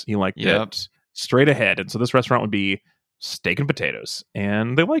potatoes. He liked it straight ahead. And so this restaurant would be steak and potatoes.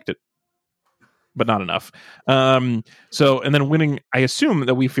 And they liked it, but not enough. And then winning, I assume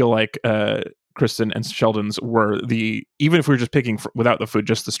that we feel like Kristen and Sheldon's were even if we were just picking without the food,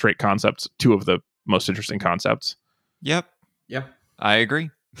 just the straight concepts, two of the most interesting concepts. Yep. Yeah. I agree.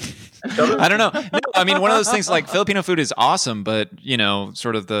 I don't know. No, I mean, one of those things like Filipino food is awesome, but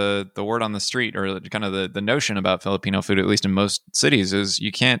sort of the word on the street or kind of the notion about Filipino food, at least in most cities, is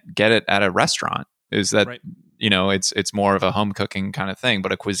you can't get it at a restaurant. Is that right. It's more of a home cooking kind of thing,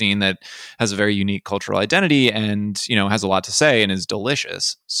 but a cuisine that has a very unique cultural identity and has a lot to say and is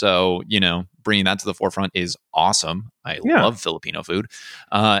delicious. So bringing that to the forefront is awesome. I love Filipino food,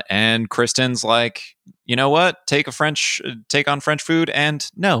 and Kristen's like, you know what? Take on French food, and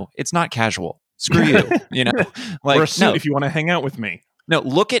no, it's not casual. Screw you. Like or a suit if you want to hang out with me. No,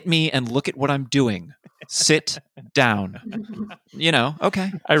 look at me and look at what I'm doing. Sit down.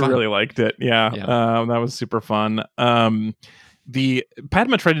 Okay. I really liked it. Yeah. That was super fun. The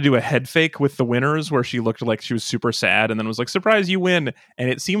Padma tried to do a head fake with the winners where she looked like she was super sad and then was like, surprise, you win. And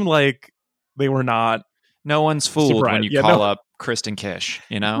it seemed like they were not. No one's fooled when you call up Kristen Kish,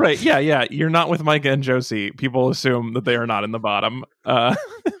 Right. Yeah. You're not with Micah and Josie. People assume that they are not in the bottom.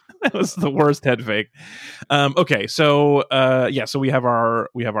 That was the worst head fake. Okay, so so we have our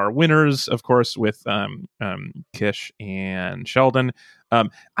winners, of course, with Kish and Sheldon. I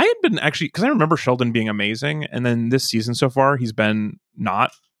had been actually, because I remember Sheldon being amazing, and then this season so far he's been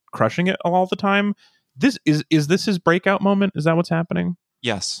not crushing it all the time. This is this his breakout moment? Is that what's happening?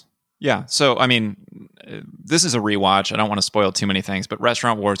 Yes. Yeah. So, I mean, this is a rewatch. I don't want to spoil too many things, but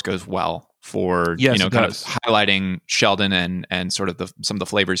Restaurant Wars goes well for, kind of highlighting Sheldon and sort of some of the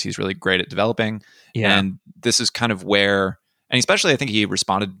flavors he's really great at developing. Yeah. And this is kind of where, and especially I think he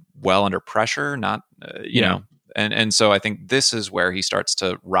responded well under pressure, not, you know, and so I think this is where he starts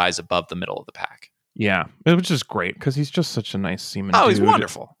to rise above the middle of the pack. Yeah, which is great because he's just such a nice seaman. Oh, dude. He's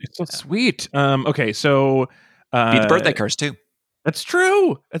wonderful. It's so sweet. Okay, so beat the birthday curse too. That's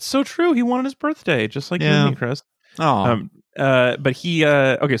true. That's so true. He won on his birthday, just like you and me, Chris. Oh, but he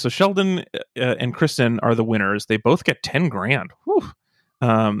okay. So Sheldon and Kristen are the winners. They both get $10,000.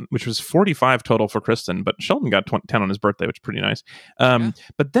 Whew. Which was 45 total for Kristen, but Sheldon got 10 on his birthday, which is pretty nice.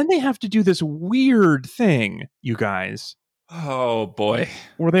 But then they have to do this weird thing, you guys. Oh boy,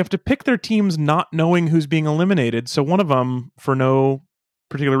 where they have to pick their teams not knowing who's being eliminated. So one of them, for no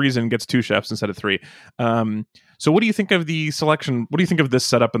particular reason, gets 2 chefs instead of 3. So what do you think of the selection? What do you think of this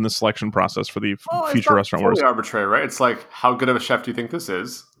setup and the selection process for the future Restaurant Wars? It's totally arbitrary, right? It's like, how good of a chef do you think this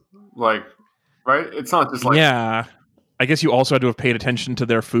is? Like, right? It's not just like... Yeah. I guess you also had to have paid attention to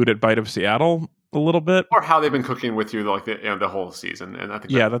their food at Bite of Seattle a little bit. Or how they've been cooking with you like the whole season. And I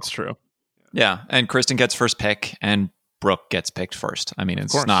think that's true. Yeah. And Kristen gets first pick and Brooke gets picked first. I mean,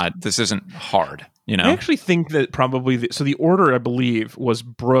 this isn't hard, you know? I actually think that probably, the order, I believe, was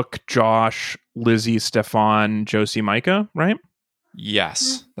Brooke, Josh, Lizzie, Stefan, Josie, Micah, right?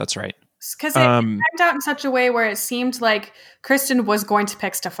 Yes, that's right. Because it timed out in such a way where it seemed like Kristen was going to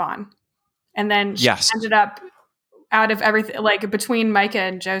pick Stefan. And then she ended up out of everything, like between Micah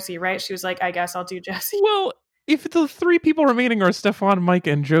and Josie, right? She was like, I guess I'll do Josie. Well, if the 3 people remaining are Stefan, Micah,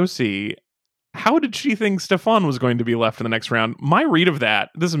 and Josie, how did she think Stefan was going to be left in the next round? My read of that,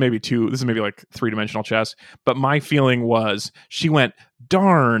 this is maybe like 3-dimensional chess, but my feeling was she went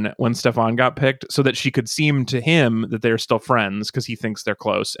darn when Stefan got picked so that she could seem to him that they're still friends because he thinks they're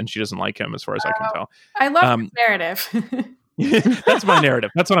close and she doesn't like him as far as I can tell. I love this narrative. That's my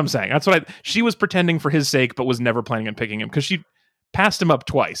narrative. That's what I'm saying. She was pretending for his sake, but was never planning on picking him because she passed him up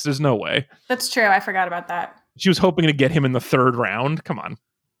twice. There's no way. That's true. I forgot about that. She was hoping to get him in the 3rd round. Come on.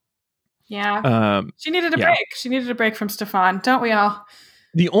 Yeah. She needed a break. She needed a break from Stefan. Don't we all?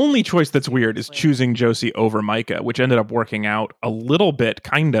 The only choice that's weird is choosing Josie over Micah, which ended up working out a little bit,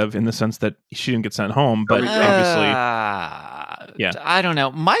 kind of, in the sense that she didn't get sent home. But obviously, I don't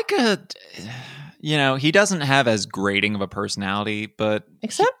know. Micah, he doesn't have as grating of a personality, but...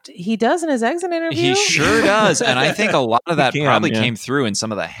 Except he does in his exit interview. He sure does. And I think a lot of that probably came through in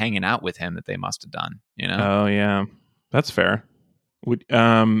some of the hanging out with him that they must have done, Oh, yeah. That's fair.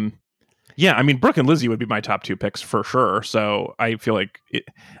 Yeah, I mean, Brooke and Lizzie would be my top 2 picks for sure. So I feel like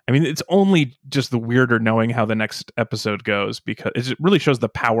it's only just the weirder knowing how the next episode goes because it really shows the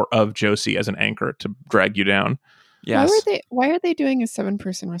power of Josie as an anchor to drag you down. Yes. Why are they doing a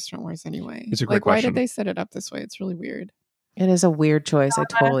 7-person Restaurant Wars anyway? It's a great question. Why did they set it up this way? It's really weird. It is a weird choice. I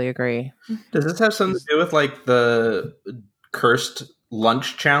totally agree. Does this have something to do with like the cursed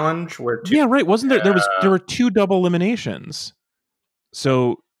lunch challenge where wasn't there? There were 2 double eliminations,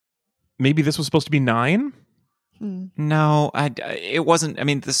 so maybe this was supposed to be 9. No, it wasn't. I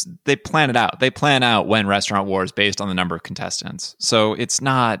mean, they plan it out. They plan out when Restaurant Wars based on the number of contestants. So it's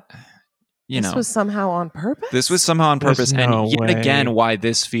not, This was somehow on purpose? This was somehow on purpose. No and yet way. again, why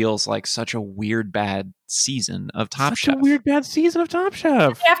this feels like such a weird, bad season of Top Chef. Such a weird, bad season of Top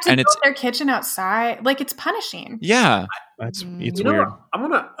Chef. They have to build their kitchen outside. Like, it's punishing. Yeah. It's you weird. Know, I'm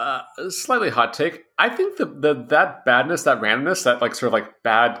gonna slightly hot take. I think that badness, that randomness, that like sort of like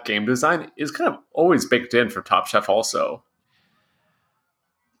bad game design is kind of always baked in for Top Chef. Also,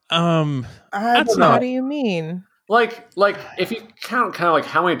 How do you mean? Like if you count kind of like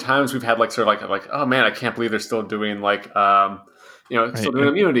how many times we've had like sort of like oh man, I can't believe they're still doing like still doing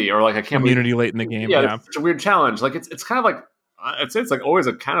immunity, or like I can't immunity believe, late in the game. Yeah, it's such a weird challenge. Like it's kind of like I'd say it's like always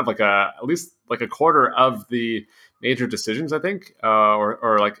a kind of like at least like a quarter of the major decisions, I think,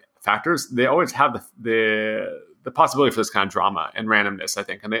 or like factors, they always have the possibility for this kind of drama and randomness, I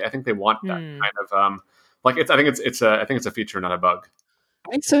think, and I think they want that kind of like I think it's a feature, not a bug.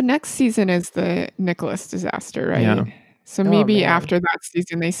 So next season is the Nicholas disaster, right? Yeah. So maybe after that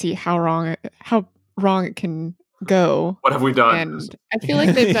season, they see how wrong it can go. What have we done? And I feel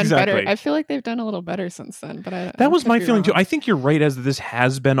like they've done Exactly. better. I feel like they've done a little better since then. But that was my feeling too. I think you're right, as this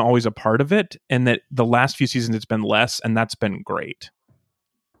has been always a part of it, and that the last few seasons it's been less, and that's been great.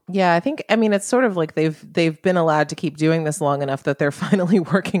 Yeah, I mean, it's sort of like they've been allowed to keep doing this long enough that they're finally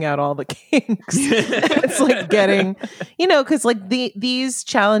working out all the kinks. It's like getting, because like these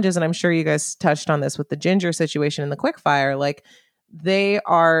challenges, and I'm sure you guys touched on this with the ginger situation and the quickfire, like they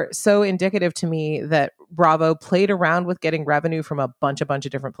are so indicative to me that Bravo played around with getting revenue from a bunch of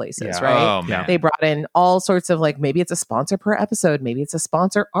different places, right? Oh, they brought in all sorts of like, maybe it's a sponsor per episode, maybe it's a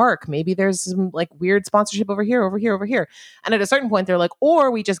sponsor arc, maybe there's some like weird sponsorship over here. And at a certain point they're like,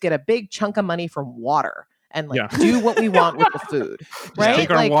 or we just get a big chunk of money from water and like do what we want with the food, right? Just take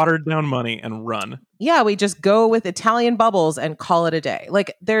our watered down money and run. Yeah, we just go with Italian bubbles and call it a day.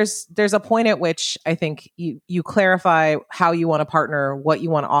 Like there's a point at which I think you clarify how you want to partner, what you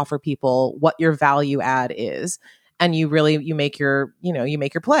want to offer people, what your value add is, and you make your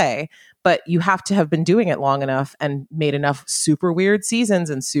play. But you have to have been doing it long enough and made enough super weird seasons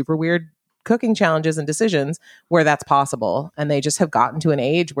and super weird cooking challenges and decisions where that's possible. And they just have gotten to an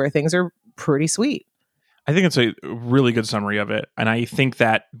age where things are pretty sweet. I think it's a really good summary of it. And I think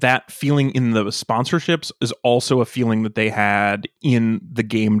that feeling in the sponsorships is also a feeling that they had in the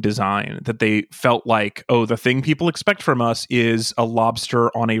game design, that they felt like, oh, the thing people expect from us is a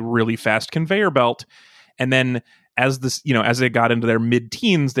lobster on a really fast conveyor belt. And then as they got into their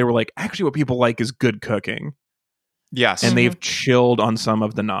mid-teens, they were like, actually what people like is good cooking. Yes. And they've chilled on some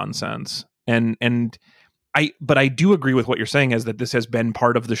of the nonsense. But I do agree with what you're saying, is that this has been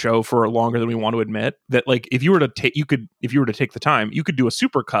part of the show for longer than we want to admit. That like if you were to take the time, you could do a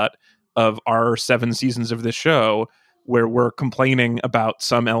supercut of our 7 seasons of this show where we're complaining about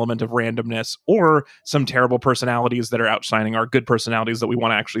some element of randomness or some terrible personalities that are outshining our good personalities that we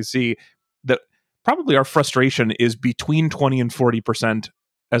want to actually see. That probably our frustration is between 20 and 40%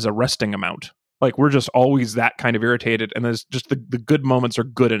 as a resting amount. Like we're just always that kind of irritated, and there's just the good moments are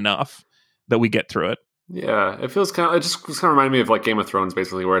good enough that we get through it. Yeah, it just kind of reminded me of like Game of Thrones,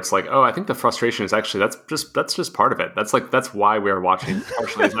 basically, where it's like, oh, I think the frustration is actually that's just part of it. That's why we are watching.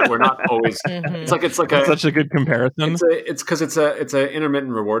 Partially, is that we're not always. It's like that's such a good comparison. It's because it's an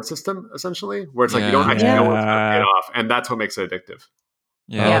intermittent reward system essentially, where it's like you don't actually know what's going to pay off, and that's what makes it addictive.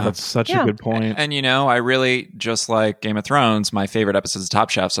 Yeah, that's such a good point. And I really, just like Game of Thrones, my favorite episodes of Top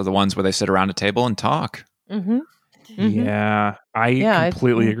Chefs are the ones where they sit around a table and talk. Mm-hmm. Mm-hmm. Yeah, I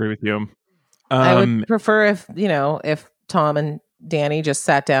completely agree with you. I would prefer if Tom and Danny just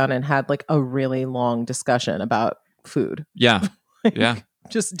sat down and had like a really long discussion about food. Yeah. Yeah.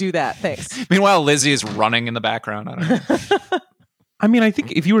 Just do that. Thanks. Meanwhile, Lizzie is running in the background. I don't know. I mean, I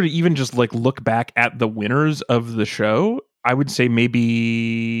think if you were to even just like look back at the winners of the show, I would say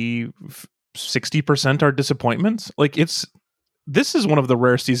maybe 60% are disappointments. Like this is one of the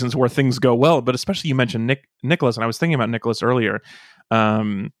rare seasons where things go well, but especially you mentioned Nicholas, and I was thinking about Nicholas earlier.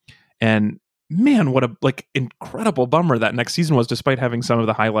 And man, what a incredible bummer that next season was, despite having some of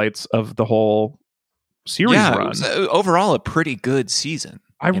the highlights of the whole series run. It was overall a pretty good season.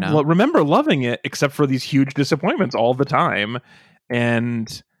 I remember loving it, except for these huge disappointments all the time.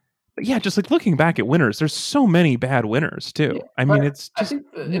 And yeah, just like looking back at winners, there's so many bad winners too. Yeah, I mean, it's just, I think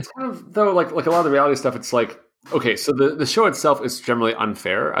it's kind of, though, like a lot of the reality stuff. It's like, okay, so the show itself is generally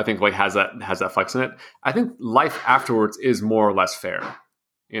unfair. I think like has that flex in it. I think life afterwards is more or less fair.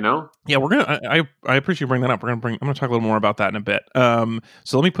 Yeah, we're gonna. I appreciate you bringing that up. I'm gonna talk a little more about that in a bit.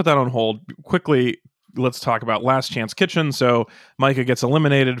 So let me put that on hold quickly. Let's talk about Last Chance Kitchen. So Micah gets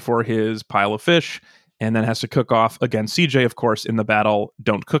eliminated for his pile of fish, and then has to cook off against CJ, of course, in the battle.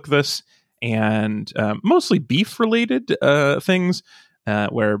 Don't cook this, and mostly beef related things.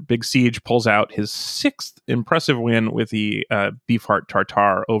 Where Big Siege pulls out his 6th impressive win with the beef heart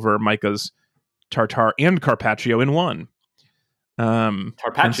tartare over Micah's tartare and carpaccio in one.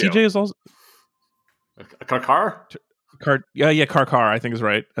 Carpaccio. And CJ is also Carcar? Carcar, I think is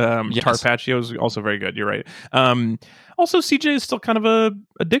right. Yes. Carpaccio is also very good. You're right. Also, CJ is still kind of a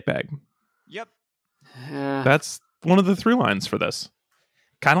dickbag. Yep. That's one of the through lines for this.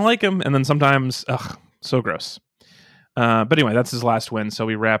 Kind of like him, and then sometimes, so gross. But anyway, that's his last win. So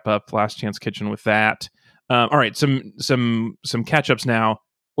we wrap up Last Chance Kitchen with that. All right, some catch ups now.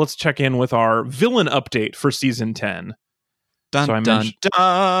 Let's check in with our villain update for season 10. Dun, so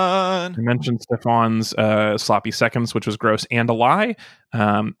I mentioned Stefan's sloppy seconds, which was gross and a lie.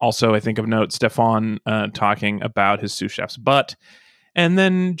 Also, I think of note Stefan talking about his sous chef's butt. And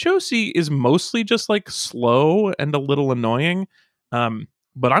then Josie is mostly just like slow and a little annoying.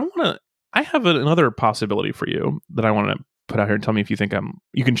 But I have another possibility for you that I want to put out here and tell me if you think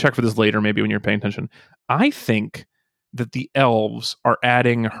you can check for this later, maybe when you're paying attention. I think that the elves are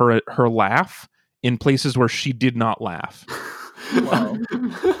adding her laugh in places where she did not laugh.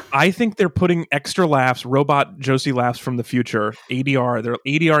 I think they're putting extra laughs, robot Josie laughs from the future, ADR. They're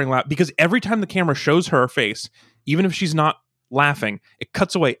ADRing laugh because every time the camera shows her face, even if she's not laughing, it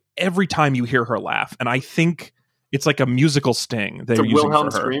cuts away every time you hear her laugh. And I think it's like a musical sting they're using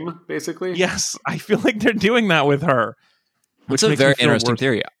Wilhelm for her. Scream, basically. Yes, I feel like they're doing that with her. It's a very interesting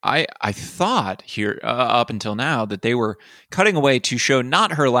theory. I thought here up until now that they were cutting away to show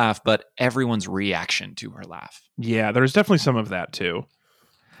not her laugh, but everyone's reaction to her laugh. Yeah, there's definitely some of that too.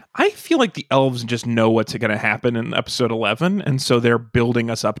 I feel like the elves just know what's going to happen in episode 11, and so they're building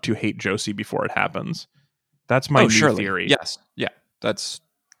us up to hate Josie before it happens. That's my new theory. Yes, yeah,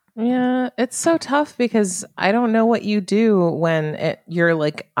 Yeah, it's so tough because I don't know what you do when your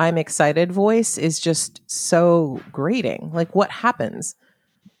like I'm excited voice is just so grating. Like what happens?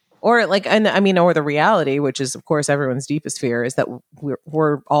 Or like, and I mean, or the reality, which is of course everyone's deepest fear, is that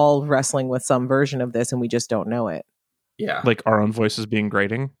we're all wrestling with some version of this and we just don't know it. Yeah, like our own voices being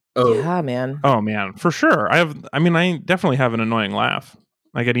grating. Oh yeah, man. Oh man, for sure. I definitely have an annoying laugh.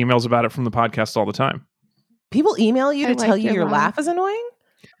 I get emails about it from the podcast all the time. People email you to tell you your laugh is annoying?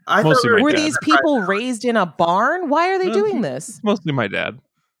 Were these people raised in a barn? Why are they doing this? Mostly my dad.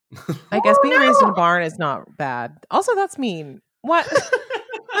 I guess being raised in a barn is not bad. Also, that's mean. What?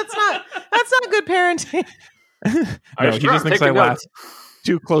 That's not good parenting. No, he just thinks I laugh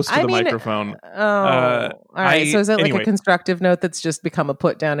too close to the microphone. All right. So is it like a constructive note that's just become a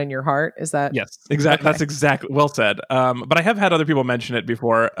put down in your heart? Is that? Yes, exactly. Okay. That's exactly well said. But I have had other people mention it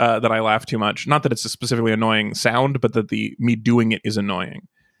before that I laugh too much. Not that it's a specifically annoying sound, but that me doing it is annoying.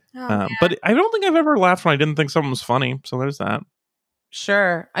 But I don't think I've ever laughed when I didn't think something was funny. So there's that.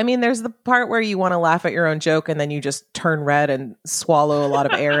 Sure. I mean, there's the part where you want to laugh at your own joke and then you just turn red and swallow a lot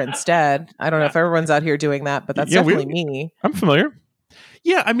of air instead. I don't know if everyone's out here doing that, but that's definitely me. I'm familiar.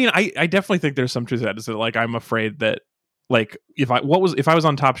 Yeah, I mean, I definitely think there's some truth to that. Is that like I'm afraid that like if I was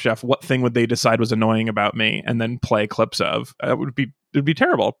on Top Chef, what thing would they decide was annoying about me and then play clips of? It'd be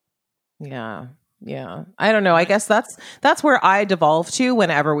terrible. Yeah. Yeah. I don't know. I guess that's where I devolve to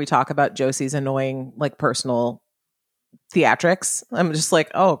whenever we talk about Josie's annoying like personal theatrics. I'm just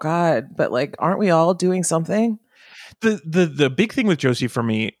like, oh God, but like, aren't we all doing something? The big thing with Josie for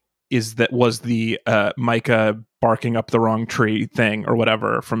me is that was the Micah barking up the wrong tree thing or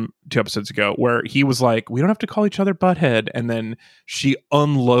whatever from 2 episodes ago, where he was like, we don't have to call each other butthead. And then she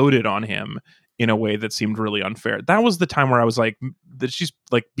unloaded on him in a way that seemed really unfair. That was the time where I was like, that she's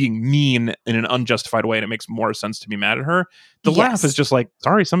like being mean in an unjustified way. And it makes more sense to be mad at her. The laugh is just like,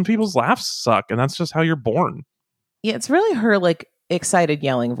 sorry, some people's laughs suck. And that's just how you're born. Yeah. It's really her like excited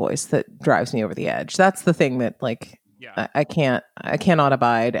yelling voice that drives me over the edge. That's the thing that like, I cannot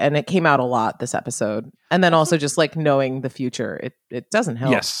abide. And it came out a lot this episode. And then also just like knowing the future, it doesn't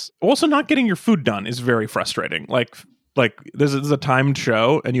help. Yes. Also not getting your food done is very frustrating. Like this is a timed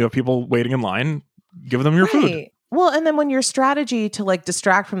show and you have people waiting in line, give them your food. Well, and then when your strategy to like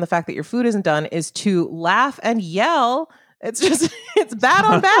distract from the fact that your food isn't done is to laugh and yell, it's just, it's bad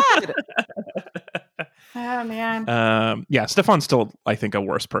on bad. Oh man. Yeah. Stefan's still, I think, a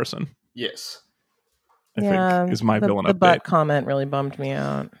worse person. Yes. I think is my villain update. The butt comment really bummed me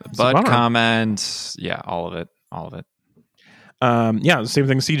out. Butt comment, yeah, all of it. Yeah, the same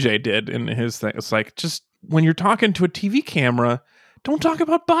thing CJ did in his thing. It's like, just when you're talking to a TV camera, Don't talk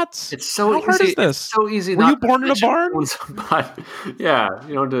about butts. It's so How hard is this? It's so easy. Were you born in a barn? Butt. Yeah,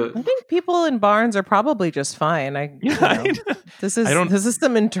 I think people in barns are probably just fine. This is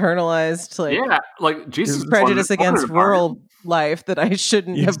some internalized Jesus prejudice against rural life that I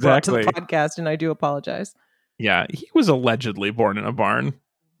shouldn't have brought to the podcast, and I do apologize. Yeah, he was allegedly born in a barn.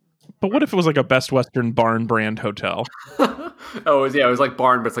 But what if it was like a Best Western barn brand hotel? It was like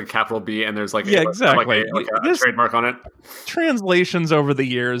barn, but it's like capital B, and there's exactly a trademark on it. Translations over the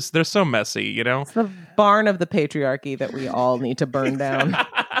years, they're so messy, you know? It's the barn of the patriarchy that we all need to burn down.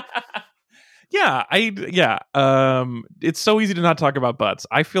 It's so easy to not talk about butts.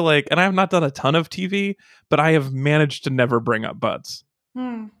 I feel like, and I have not done a ton of TV, but I have managed to never bring up butts.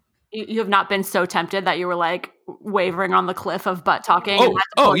 You have not been so tempted that you were like wavering on the cliff of butt talking.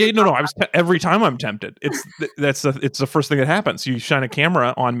 Every time I'm tempted, it's the first thing that happens. You shine a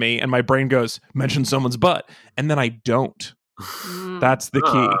camera on me, and my brain goes, mention someone's butt, and then I don't. That's the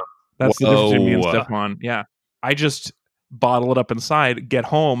key. That's the difference between me and Stefan. Yeah, I just bottle it up inside, get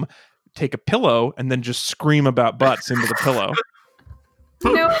home, take a pillow, and then just scream about butts into the pillow.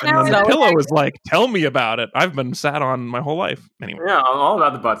 And then the pillow is like, tell me about it. I've been sat on my whole life. Anyway. Yeah, I'm all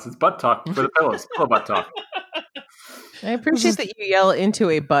about the butts. It's butt talk for the pillows. Pillow butt talk. I appreciate that you yell into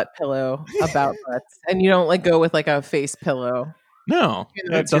a butt pillow about butts, and you don't like go with like a face pillow. No,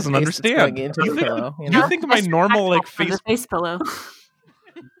 it doesn't understand. You think my normal like face pillow?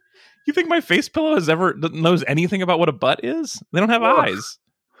 You think my face pillow knows anything about what a butt is? They don't have eyes.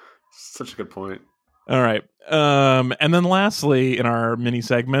 Such a good point. All right. And then lastly, in our mini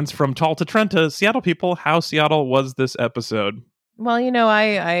segments, from Tall to Trenta, Seattle people, how Seattle was this episode? Well,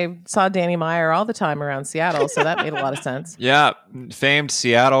 I saw Danny Meyer all the time around Seattle, so that made a lot of sense. Yeah, famed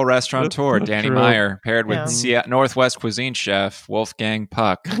Seattle restaurateur Danny Meyer, paired with Northwest cuisine chef Wolfgang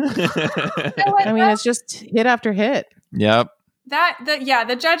Puck. I mean, it's just hit after hit. Yep.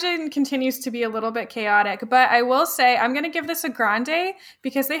 The judging continues to be a little bit chaotic, but I will say I'm going to give this a grande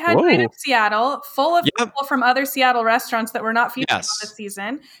because they had Night of Seattle full of people from other Seattle restaurants that were not featured this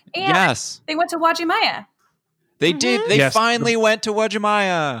season. And they went to Wajimaya. They did. They finally went to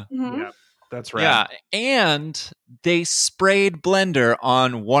Wajimaya. Yeah, that's right. Yeah, and they sprayed Blender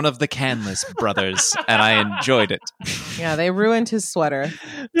on one of the Canlis brothers, and I enjoyed it. Yeah, they ruined his sweater.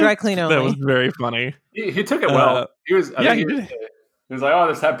 Dry clean only. That was very funny. He took it well. He was like, "Oh,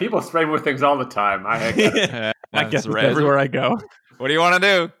 this have people spray with things all the time." I guess everywhere I go. What do you want to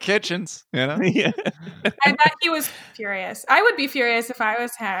do? Kitchens, you know? I bet he was furious. I would be furious if I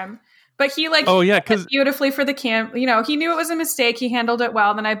was him. But he beautifully for the camp. You know, he knew it was a mistake. He handled it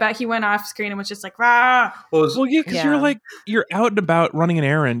well. Then I bet he went off screen and was just like, rah. Well, yeah, because you're out and about running an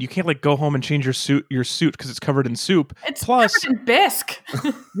errand. You can't like go home and change your suit because it's covered in soup. It's covered in bisque.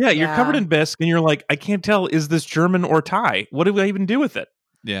 You're covered in bisque, and you're like, I can't tell. Is this German or Thai? What do I even do with it?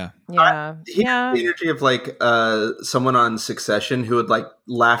 Yeah. He had the energy of like someone on Succession who would like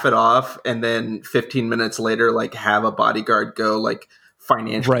laugh it off, and then 15 minutes later, like have a bodyguard go like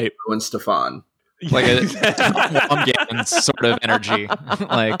financially ruin Stefan. Like a Tom sort of energy.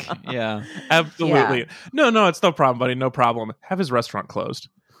 Like, yeah. Absolutely. Yeah. No, it's no problem, buddy. No problem. Have his restaurant closed.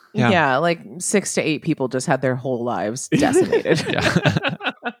 Yeah, like 6 to 8 people just had their whole lives decimated.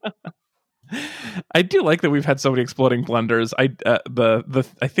 I do like that we've had so many exploding blenders. I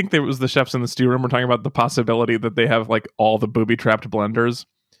think there was the chefs in the stew room were talking about the possibility that they have like all the booby trapped blenders.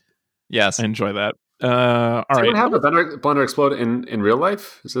 Yes, I enjoy that. All right. Anyone have a blender explode in real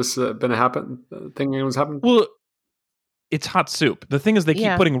life? Has this been a thing anyone's happened? Well, it's hot soup. The thing is they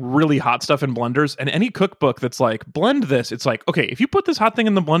keep putting really hot stuff in blenders, and any cookbook that's like, blend this, it's like, okay, if you put this hot thing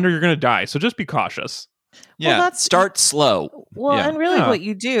in the blender, you're going to die. So just be cautious. Yeah, start slow. Well, and really what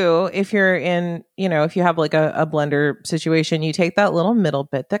you do if you're in, if you have like a blender situation, you take that little middle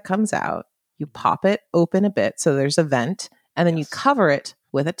bit that comes out, you pop it open a bit so there's a vent, and then you cover it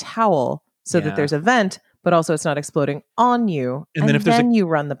with a towel so that there's a vent, but also it's not exploding on you. And then if there's you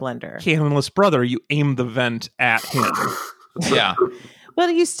run the blender. Canless brother, you aim the vent at him. Yeah.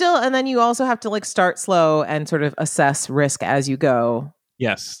 But you still, and then you also have to like start slow and sort of assess risk as you go.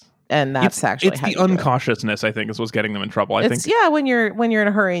 Yes. And that's it's the uncautiousness, I think, is what's getting them in trouble. I think. Yeah, when you're in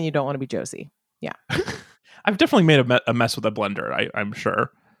a hurry and you don't want to be Josie. Yeah. I've definitely made a mess with a blender, I'm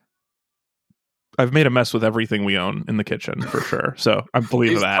sure. I've made a mess with everything we own in the kitchen, for sure. So I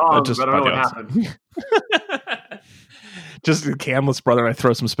believe that. Just I don't know what happened. Just a Canless brother, and I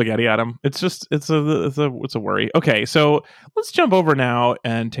throw some spaghetti at him. It's a worry. Okay, so let's jump over now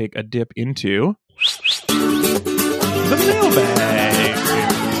and take a dip into the mailbag.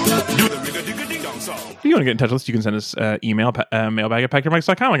 If you want to get in touch with us, you can send us email,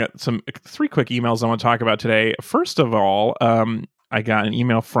 mailbag@packyourmics.com. I got 3 quick emails I want to talk about today. First of all, I got an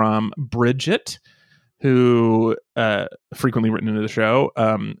email from Bridget, who frequently written into the show,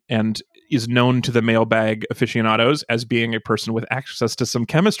 and is known to the mailbag aficionados as being a person with access to some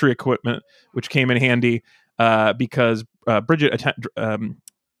chemistry equipment, which came in handy because Bridget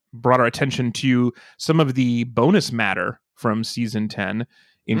brought our attention to some of the bonus matter from season 10,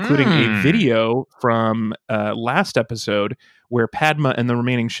 including a video from last episode where Padma and the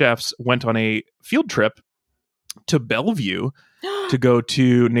remaining chefs went on a field trip to Bellevue to go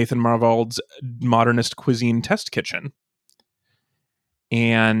to Nathan Marvald's modernist cuisine test kitchen.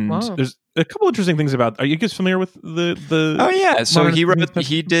 And there's a couple interesting things about. Are you guys familiar with the? Oh yeah, so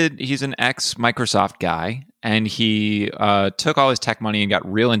he's an ex Microsoft guy, and he took all his tech money and got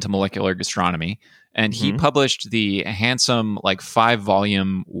real into molecular gastronomy. And he published the handsome, like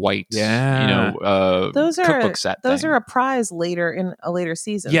 5-volume white, those cookbook set. Those are a prize later in a later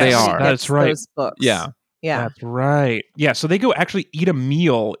season. Yes, they are. That's right. Those books. Yeah. That's right. Yeah, so they go actually eat a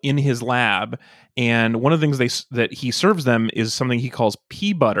meal in his lab, and one of the things that he serves them is something he calls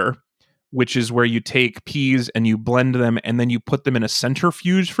pea butter, which is where you take peas and you blend them, and then you put them in a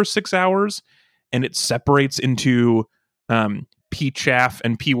centrifuge for 6 hours, and it separates into pea chaff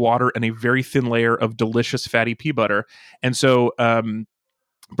and pea water and a very thin layer of delicious fatty pea butter. And so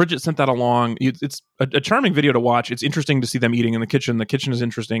Bridget sent that along. It's a charming video to watch. It's interesting to see them eating in the kitchen. The kitchen is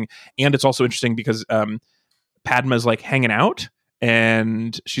interesting. And it's also interesting because Padma's like hanging out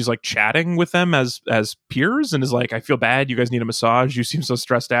and she's like chatting with them as peers and is like, I feel bad. You guys need a massage. You seem so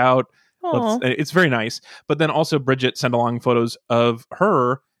stressed out. It's very nice. But then also Bridget sent along photos of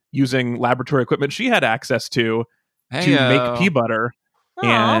her using laboratory equipment she had access to make pea butter.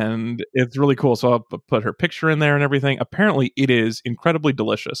 And it's really cool. So I'll put her picture in there and everything. Apparently it is incredibly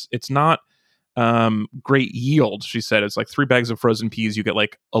delicious. It's not great yield, she said. It's like 3 bags of frozen peas. You get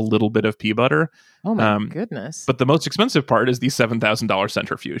like a little bit of pea butter. Oh my goodness. But the most expensive part is the $7,000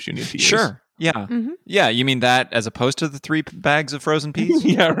 centrifuge you need to use. Sure. Yeah. Mm-hmm. Yeah. You mean that as opposed to the 3 bags of frozen peas?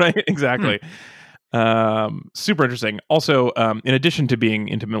 Yeah, right. Exactly. Super interesting. Also, in addition to being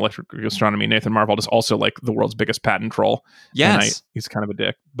into molecular gastronomy, Nathan Marvald is also like the world's biggest patent troll. Yes. He's kind of a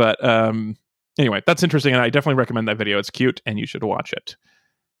dick. But anyway, that's interesting. And I definitely recommend that video. It's cute and you should watch it.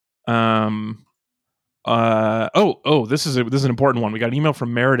 This is an important one. We got an email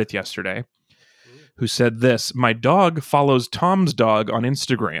from Meredith yesterday who said this: my dog follows Tom's dog on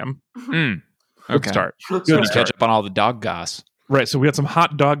Instagram. Good start. Good catch up on all the dog goss. Right, so we had some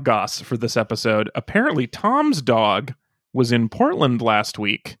hot dog goss for this episode. Apparently, Tom's dog was in Portland last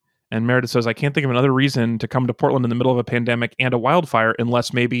week, and Meredith says, I can't think of another reason to come to Portland in the middle of a pandemic and a wildfire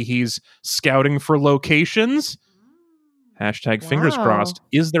unless maybe he's scouting for locations. Hashtag fingers crossed.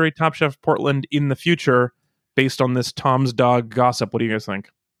 Is there a Top Chef Portland in the future based on this Tom's dog gossip? What do you guys think?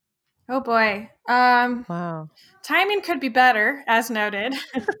 Oh, boy. Timing could be better, as noted.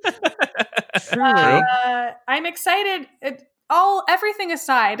 Truly. I'm excited. Everything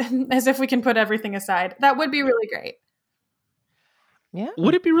aside, as if we can put everything aside, that would be really great. Yeah.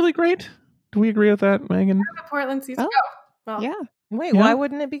 Would it be really great? Do we agree with that, Megan? Portland season. Yeah. Wait, why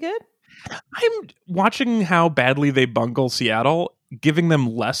wouldn't it be good? I'm watching how badly they bungle Seattle. Giving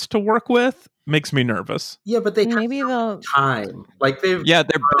them less to work with makes me nervous. Yeah, but they they'll time. Like they're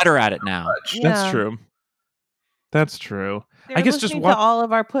better at it now. Yeah. That's true. I guess just to all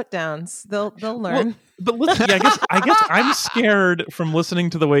of our put downs. They'll learn. But listen, I guess I'm scared from listening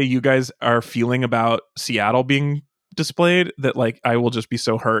to the way you guys are feeling about Seattle being displayed that like I will just be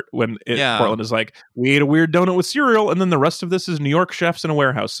so hurt when Portland is like, we ate a weird donut with cereal, and then the rest of this is New York chefs in a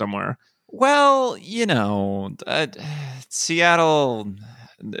warehouse somewhere. Well, Seattle.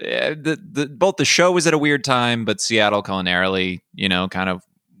 Both the show was at a weird time, but Seattle culinarily, kind of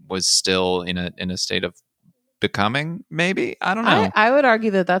was still in a state of becoming, maybe. I don't know. I would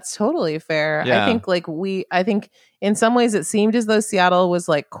argue that that's totally fair. Yeah. I think in some ways it seemed as though Seattle was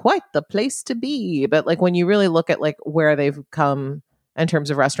like quite the place to be, but like when you really look at like where they've come in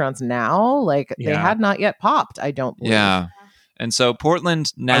terms of restaurants now, like they had not yet popped, I don't believe. Yeah. And so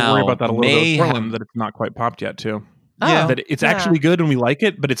Portland now, I worry about that a little bit. Portland, that it's not quite popped yet too. Yeah. That it's actually good and we like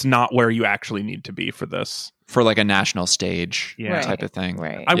it, but it's not where you actually need to be for this. For like a national stage type of thing.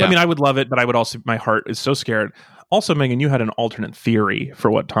 Right. I mean, I would love it, but I would also, my heart is so scared. Also, Megan, you had an alternate theory for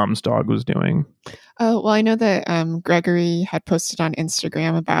what Tom's dog was doing. Oh, well, I know that Gregory had posted on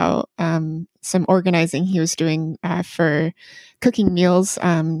Instagram about some organizing he was doing for cooking meals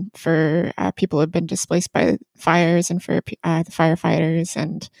for people who have been displaced by fires and for the firefighters.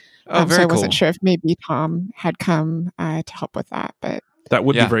 And so I wasn't sure if maybe Tom had come to help with that, but that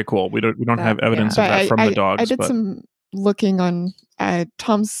would be very cool. We don't have evidence of that from the dogs. I did some looking on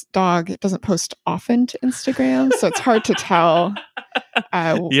Tom's dog. It doesn't post often to Instagram, so it's hard to tell.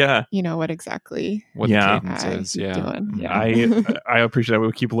 What exactly the cadence is. Yeah, doing. Yeah. I appreciate that.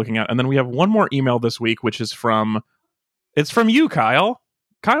 We'll keep looking at, and then we have one more email this week, which is from you, Kyle.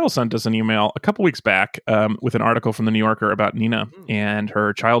 Kyle sent us an email a couple weeks back with an article from the New Yorker about Nina and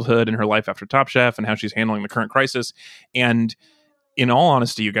her childhood and her life after Top Chef and how she's handling the current crisis. And in all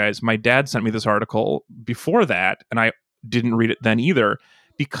honesty, you guys, my dad sent me this article before that, and I didn't read it then either,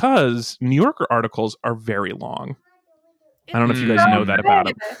 because New Yorker articles are very long. I don't know if you guys know that about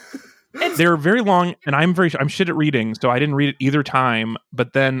them. They're very long, and I'm shit at reading, so I didn't read it either time.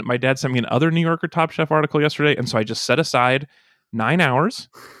 But then my dad sent me another New Yorker Top Chef article yesterday, and so I just set aside 9 hours,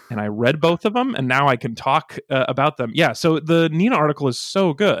 and I read both of them, and now I can talk about them. Yeah, so the Nina article is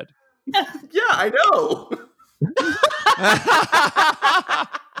so good. Yeah, I know.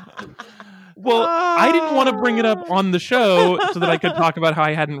 Well, I didn't want to bring it up on the show so that I could talk about how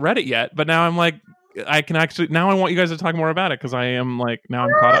I hadn't read it yet, but now I'm like, I can actually, now I want you guys to talk more about it, because I am like, now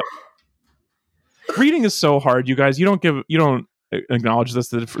I'm caught up. Reading is so hard, you guys. You don't acknowledge this,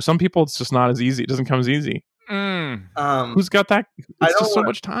 that for some people it's just not as easy. It doesn't come as easy. Who's got that? It's just so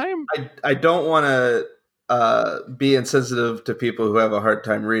much time. I don't want to be insensitive to people who have a hard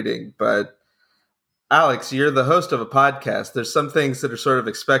time reading, but Alex, you're the host of a podcast. There's some things that are sort of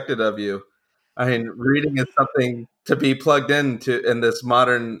expected of you. I mean, reading is something to be plugged into in this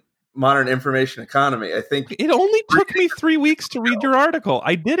modern information economy. I think it only took me 3 weeks to read your article.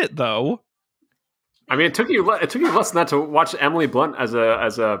 I did it though. I mean, it took you less than that to watch Emily Blunt as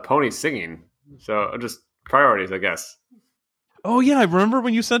a pony singing. So just priorities, I guess. Oh yeah, I remember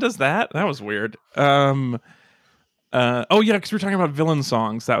when you sent us that. That was weird. Oh yeah, because we were talking about villain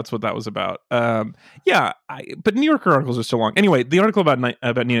songs. That's what that was about. But New Yorker articles are so long. Anyway, the article about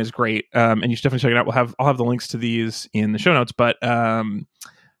Nina is great, and you should definitely check it out. I'll have the links to these in the show notes. But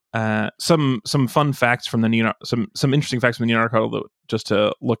some fun facts from the Nina, some interesting facts from the Nina article just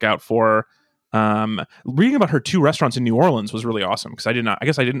to look out for. Reading about her 2 restaurants in New Orleans was really awesome, because I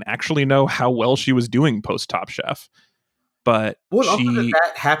didn't actually know how well she was doing post Top Chef. But also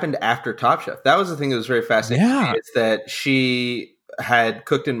that happened after Top Chef. That was the thing that was very fascinating. Yeah, is that she had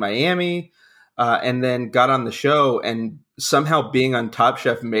cooked in Miami, and then got on the show, and somehow being on Top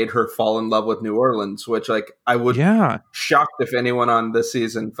Chef made her fall in love with New Orleans. Which, like, I would be shocked if anyone on this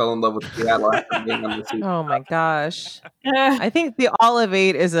season fell in love with Seattle after being on the season. Oh my gosh! I think the Olive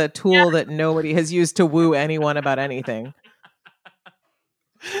 8 is a tool that nobody has used to woo anyone about anything.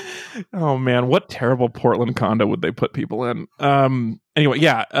 Oh man, what terrible Portland condo would they put people in? Anyway,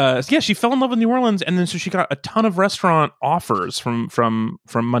 she fell in love with New Orleans, and then so she got a ton of restaurant offers from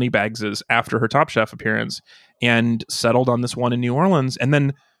Moneybags' after her Top Chef appearance, and settled on this one in New Orleans. And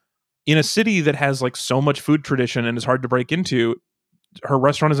then in a city that has like so much food tradition and is hard to break into, her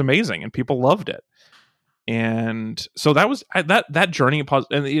restaurant is amazing and people loved it. And so that was that journey.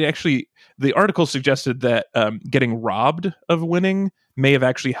 And it actually, the article suggested that getting robbed of winning may have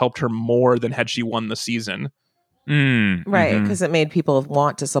actually helped her more than had she won the season. Right, because it made people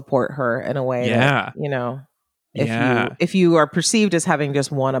want to support her in a way that, if you are perceived as having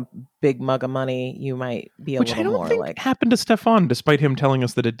just won a big mug of money, you might be Which little I don't more think like happened to Stefan, despite him telling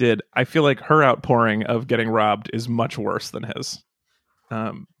us that it did. I feel like her outpouring of getting robbed is much worse than his.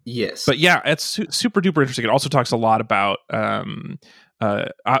 Yes, but yeah, it's super duper interesting. It also talks a lot about how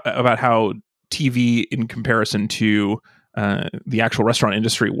TV in comparison to the actual restaurant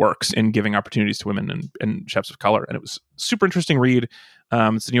industry works in giving opportunities to women and chefs of color. And it was a super interesting read.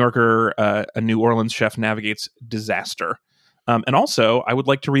 It's the New Yorker. A New Orleans chef navigates disaster. And also, I would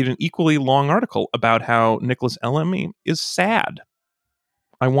like to read an equally long article about how Nicholas Elamy is sad.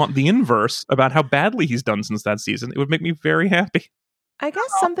 I want the inverse about how badly he's done since that season. It would make me very happy. I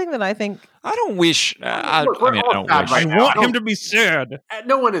guess something that I think I don't wish. I want him to be sad.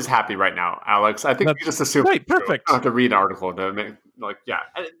 No one is happy right now, Alex. I think you just assume. Right, perfect. You don't have to read an article to make,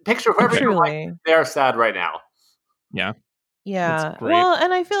 picture whoever you like. They're sad right now. Yeah. Yeah. Well,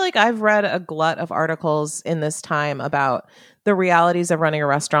 and I feel like I've read a glut of articles in this time about the realities of running a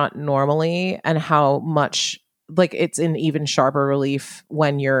restaurant normally and how much it's in even sharper relief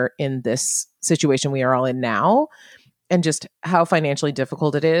when you're in this situation we are all in now. And just how financially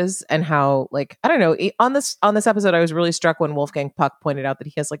difficult it is, and how I don't know. On this episode, I was really struck when Wolfgang Puck pointed out that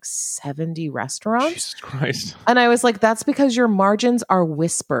he has 70 restaurants. Jesus Christ! And I was like, that's because your margins are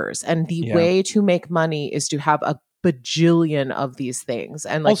whispers, and the way to make money is to have a bajillion of these things.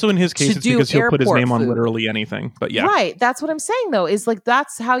 And like, also in his case, it's because he'll put his name on literally anything. But yeah. Right. That's what I'm saying though, is like,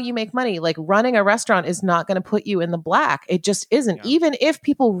 that's how you make money. Like running a restaurant is not going to put you in the black. It just isn't. Yeah. Even if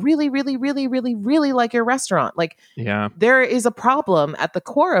people really, really, really, really, really like your restaurant, like there is a problem at the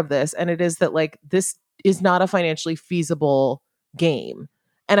core of this. And it is that like, this is not a financially feasible game.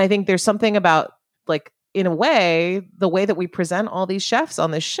 And I think there's something about like, in a way, the way that we present all these chefs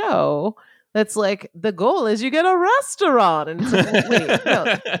on this show, that's like, the goal is you get a restaurant. And it's like, wait, no,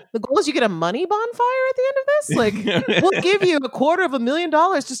 the goal is you get a money bonfire at the end of this? Like, we'll give you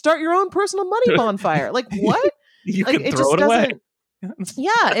 $250,000 to start your own personal money bonfire. Like, what? You like, can throw it away.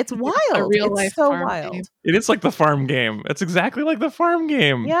 Yeah, it's wild. It's so wild. Game. It is like the farm game. It's exactly like the farm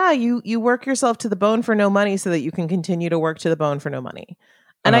game. Yeah, you work yourself to the bone for no money so that you can continue to work to the bone for no money.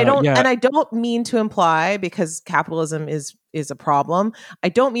 And I don't mean to imply, because capitalism is a problem, I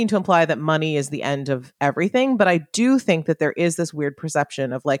don't mean to imply that money is the end of everything, but I do think that there is this weird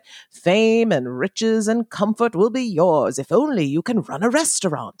perception of like fame and riches and comfort will be yours if only you can run a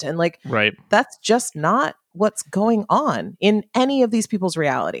restaurant. And like, that's just not what's going on in any of these people's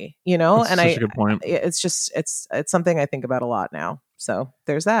reality, you know? That's such a good point. It's just, it's something I think about a lot now. So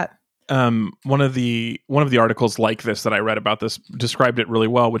there's that. One of the articles like this that I read about this described it really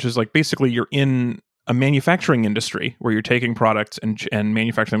well, which is like basically you're in a manufacturing industry where you're taking products and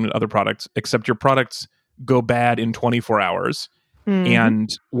manufacturing them into other products, except your products go bad in 24 hours. Mm-hmm. And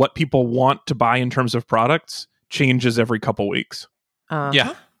what people want to buy in terms of products changes every couple weeks.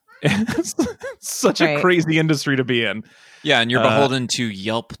 Yeah. It's such a crazy industry to be in. Yeah, and you're beholden to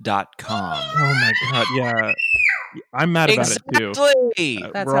Yelp.com. Oh my God, yeah. I'm mad about it too.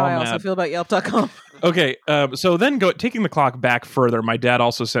 That's how I also feel about Yelp.com. Okay, so then taking the clock back further, my dad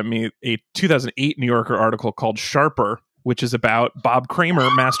also sent me a 2008 New Yorker article called Sharper, which is about Bob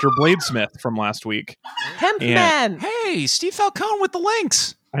Kramer, master bladesmith from last week. Hempman! Hey, Steve Falcone with the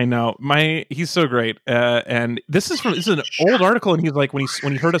links. I know, he's so great. And this is an old article, and he's like, when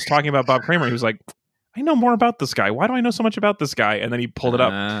he heard us talking about Bob Kramer, he was like, I know more about this guy. Why do I know so much about this guy? And then he pulled it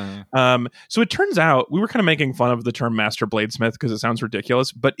up. So it turns out we were kind of making fun of the term master bladesmith because it sounds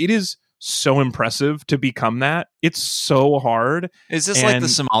ridiculous, but it is so impressive to become that. It's so hard. Is this like the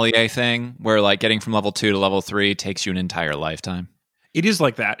sommelier thing where like getting from level 2 to level 3 takes you an entire lifetime? It is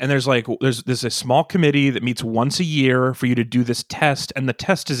like that. And there's a small committee that meets once a year for you to do this test. And the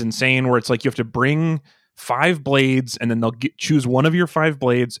test is insane where it's like you have to bring 5 blades and then they'll choose one of your 5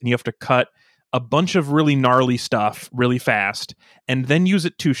 blades and you have to cut a bunch of really gnarly stuff really fast and then use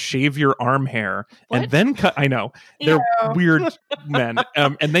it to shave your arm hair and then cut. I know they're weird men.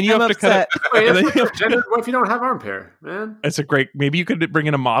 And then you have to cut it. What if you don't have arm hair, man? It's maybe you could bring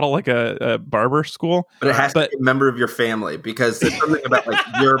in a model like a barber school, but it has to be a member of your family because there's something about like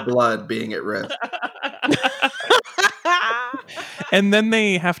your blood being at risk. And then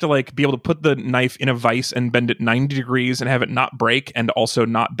they have to like be able to put the knife in a vise and bend it 90 degrees and have it not break and also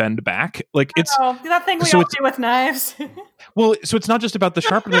not bend back. Like it's that thing we all do with knives. Well, so it's not just about the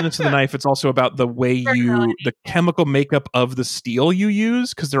sharpness of the knife; it's also about the way the chemical makeup of the steel you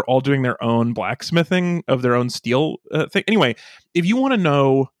use, because they're all doing their own blacksmithing of their own steel thing. Anyway, if you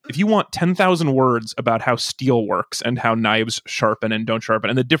want 10,000 words about how steel works and how knives sharpen and don't sharpen,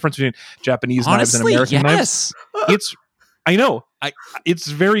 and the difference between Japanese knives and American knives, it's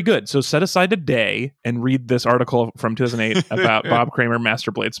very good. So set aside a day and read this article from 2008 about Bob Kramer,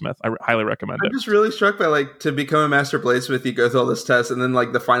 master bladesmith. I highly recommend it. I'm just really struck by like to become a master bladesmith, you go through all this test, and then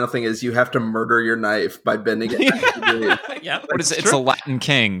like the final thing is you have to murder your knife by bending it. Yeah, what is it? It's the Latin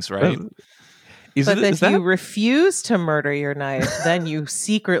Kings, right? But if you refuse to murder your knife, then you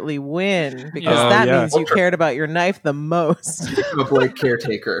secretly win because that means you cared about your knife the most. I'm a blade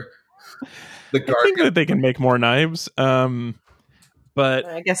caretaker. I think that they can make more knives. But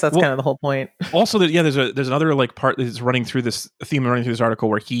I guess that's kind of the whole point. Also, there's another like part that's running through this article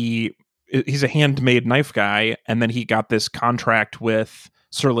where he's a handmade knife guy, and then he got this contract with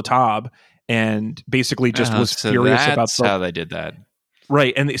Sur La Table, and basically just was furious about how they did that.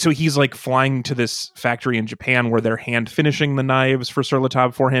 Right, and so he's like flying to this factory in Japan where they're hand finishing the knives for Sur La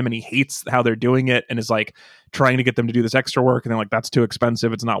Table for him, and he hates how they're doing it, and is like trying to get them to do this extra work, and they're like, "That's too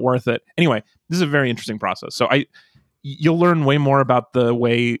expensive; it's not worth it." Anyway, this is a very interesting process. So you'll learn way more about the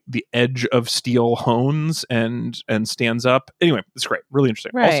way the edge of steel hones and stands up. Anyway, it's great, really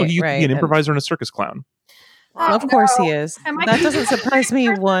interesting. Right, also, he's an improviser and a circus clown. Of course, he is. That doesn't surprise me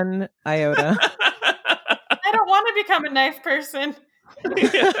one iota. I don't want to become a knife person. You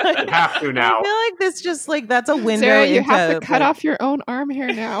have to now. I feel like this just like that's a window. Sarah, you have to cut off your own arm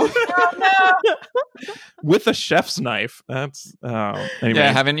hair now. With a chef's knife. That's anyway.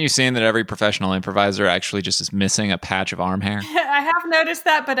 Yeah, haven't you seen that every professional improviser actually just is missing a patch of arm hair? I have noticed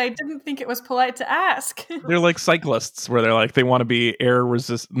that, but I didn't think it was polite to ask. They're like cyclists where they're like they want to be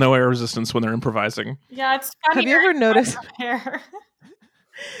no air resistance when they're improvising. Yeah, it's funny. Have you ever noticed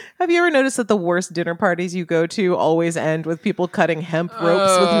Have you ever noticed that the worst dinner parties you go to always end with people cutting hemp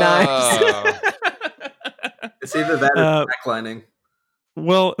ropes with knives? It's either that or backlining.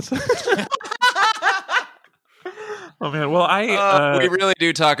 Well, oh man. Well, we really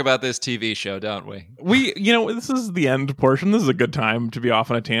do talk about this TV show, don't we? This is the end portion. This is a good time to be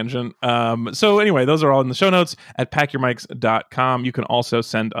off on a tangent. So anyway, those are all in the show notes at packyourmics.com. You can also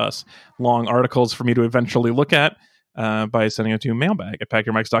send us long articles for me to eventually look at by sending it to mailbag at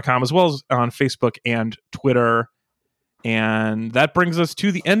packyourmics.com, as well as on Facebook and Twitter. And that brings us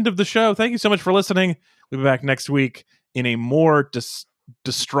to the end of the show. Thank you so much for listening. We'll be back next week in a more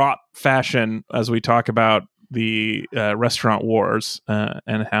distraught fashion as we talk about the restaurant wars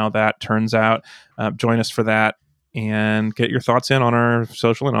and how that turns out. Join us for that and get your thoughts in on our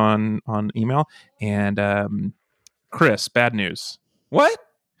social and on email. And Chris, bad news. What?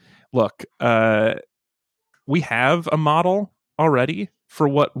 Look, we have a model already for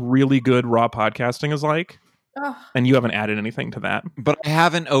what really good raw podcasting is like. Oh. And you haven't added anything to that. But I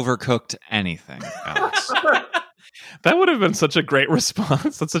haven't overcooked anything else. That would have been such a great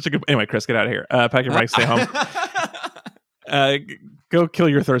response. That's such a good... Anyway, Chris, get out of here. Pack your mic, stay home. Go kill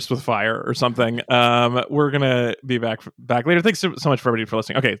your thirst with fire or something. We're going to be back later. Thanks so much for everybody for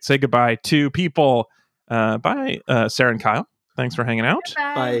listening. Okay, say goodbye to people. Bye, Sarah and Kyle. Thanks for hanging out.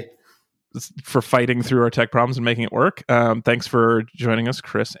 Bye. For fighting through our tech problems and making it work. Thanks for joining us,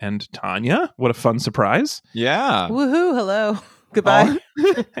 Chris and Tanya. What a fun surprise. Yeah. Woohoo, hello. Goodbye.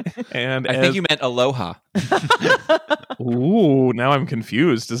 And I think you meant aloha. Ooh, now I'm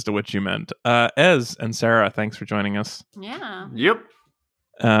confused as to what you meant. Ez and Sarah, thanks for joining us. Yeah. Yep.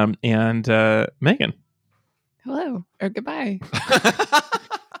 And Megan. Hello, or goodbye.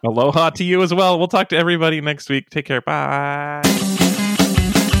 Aloha to you as well. We'll talk to everybody next week. Take care. Bye.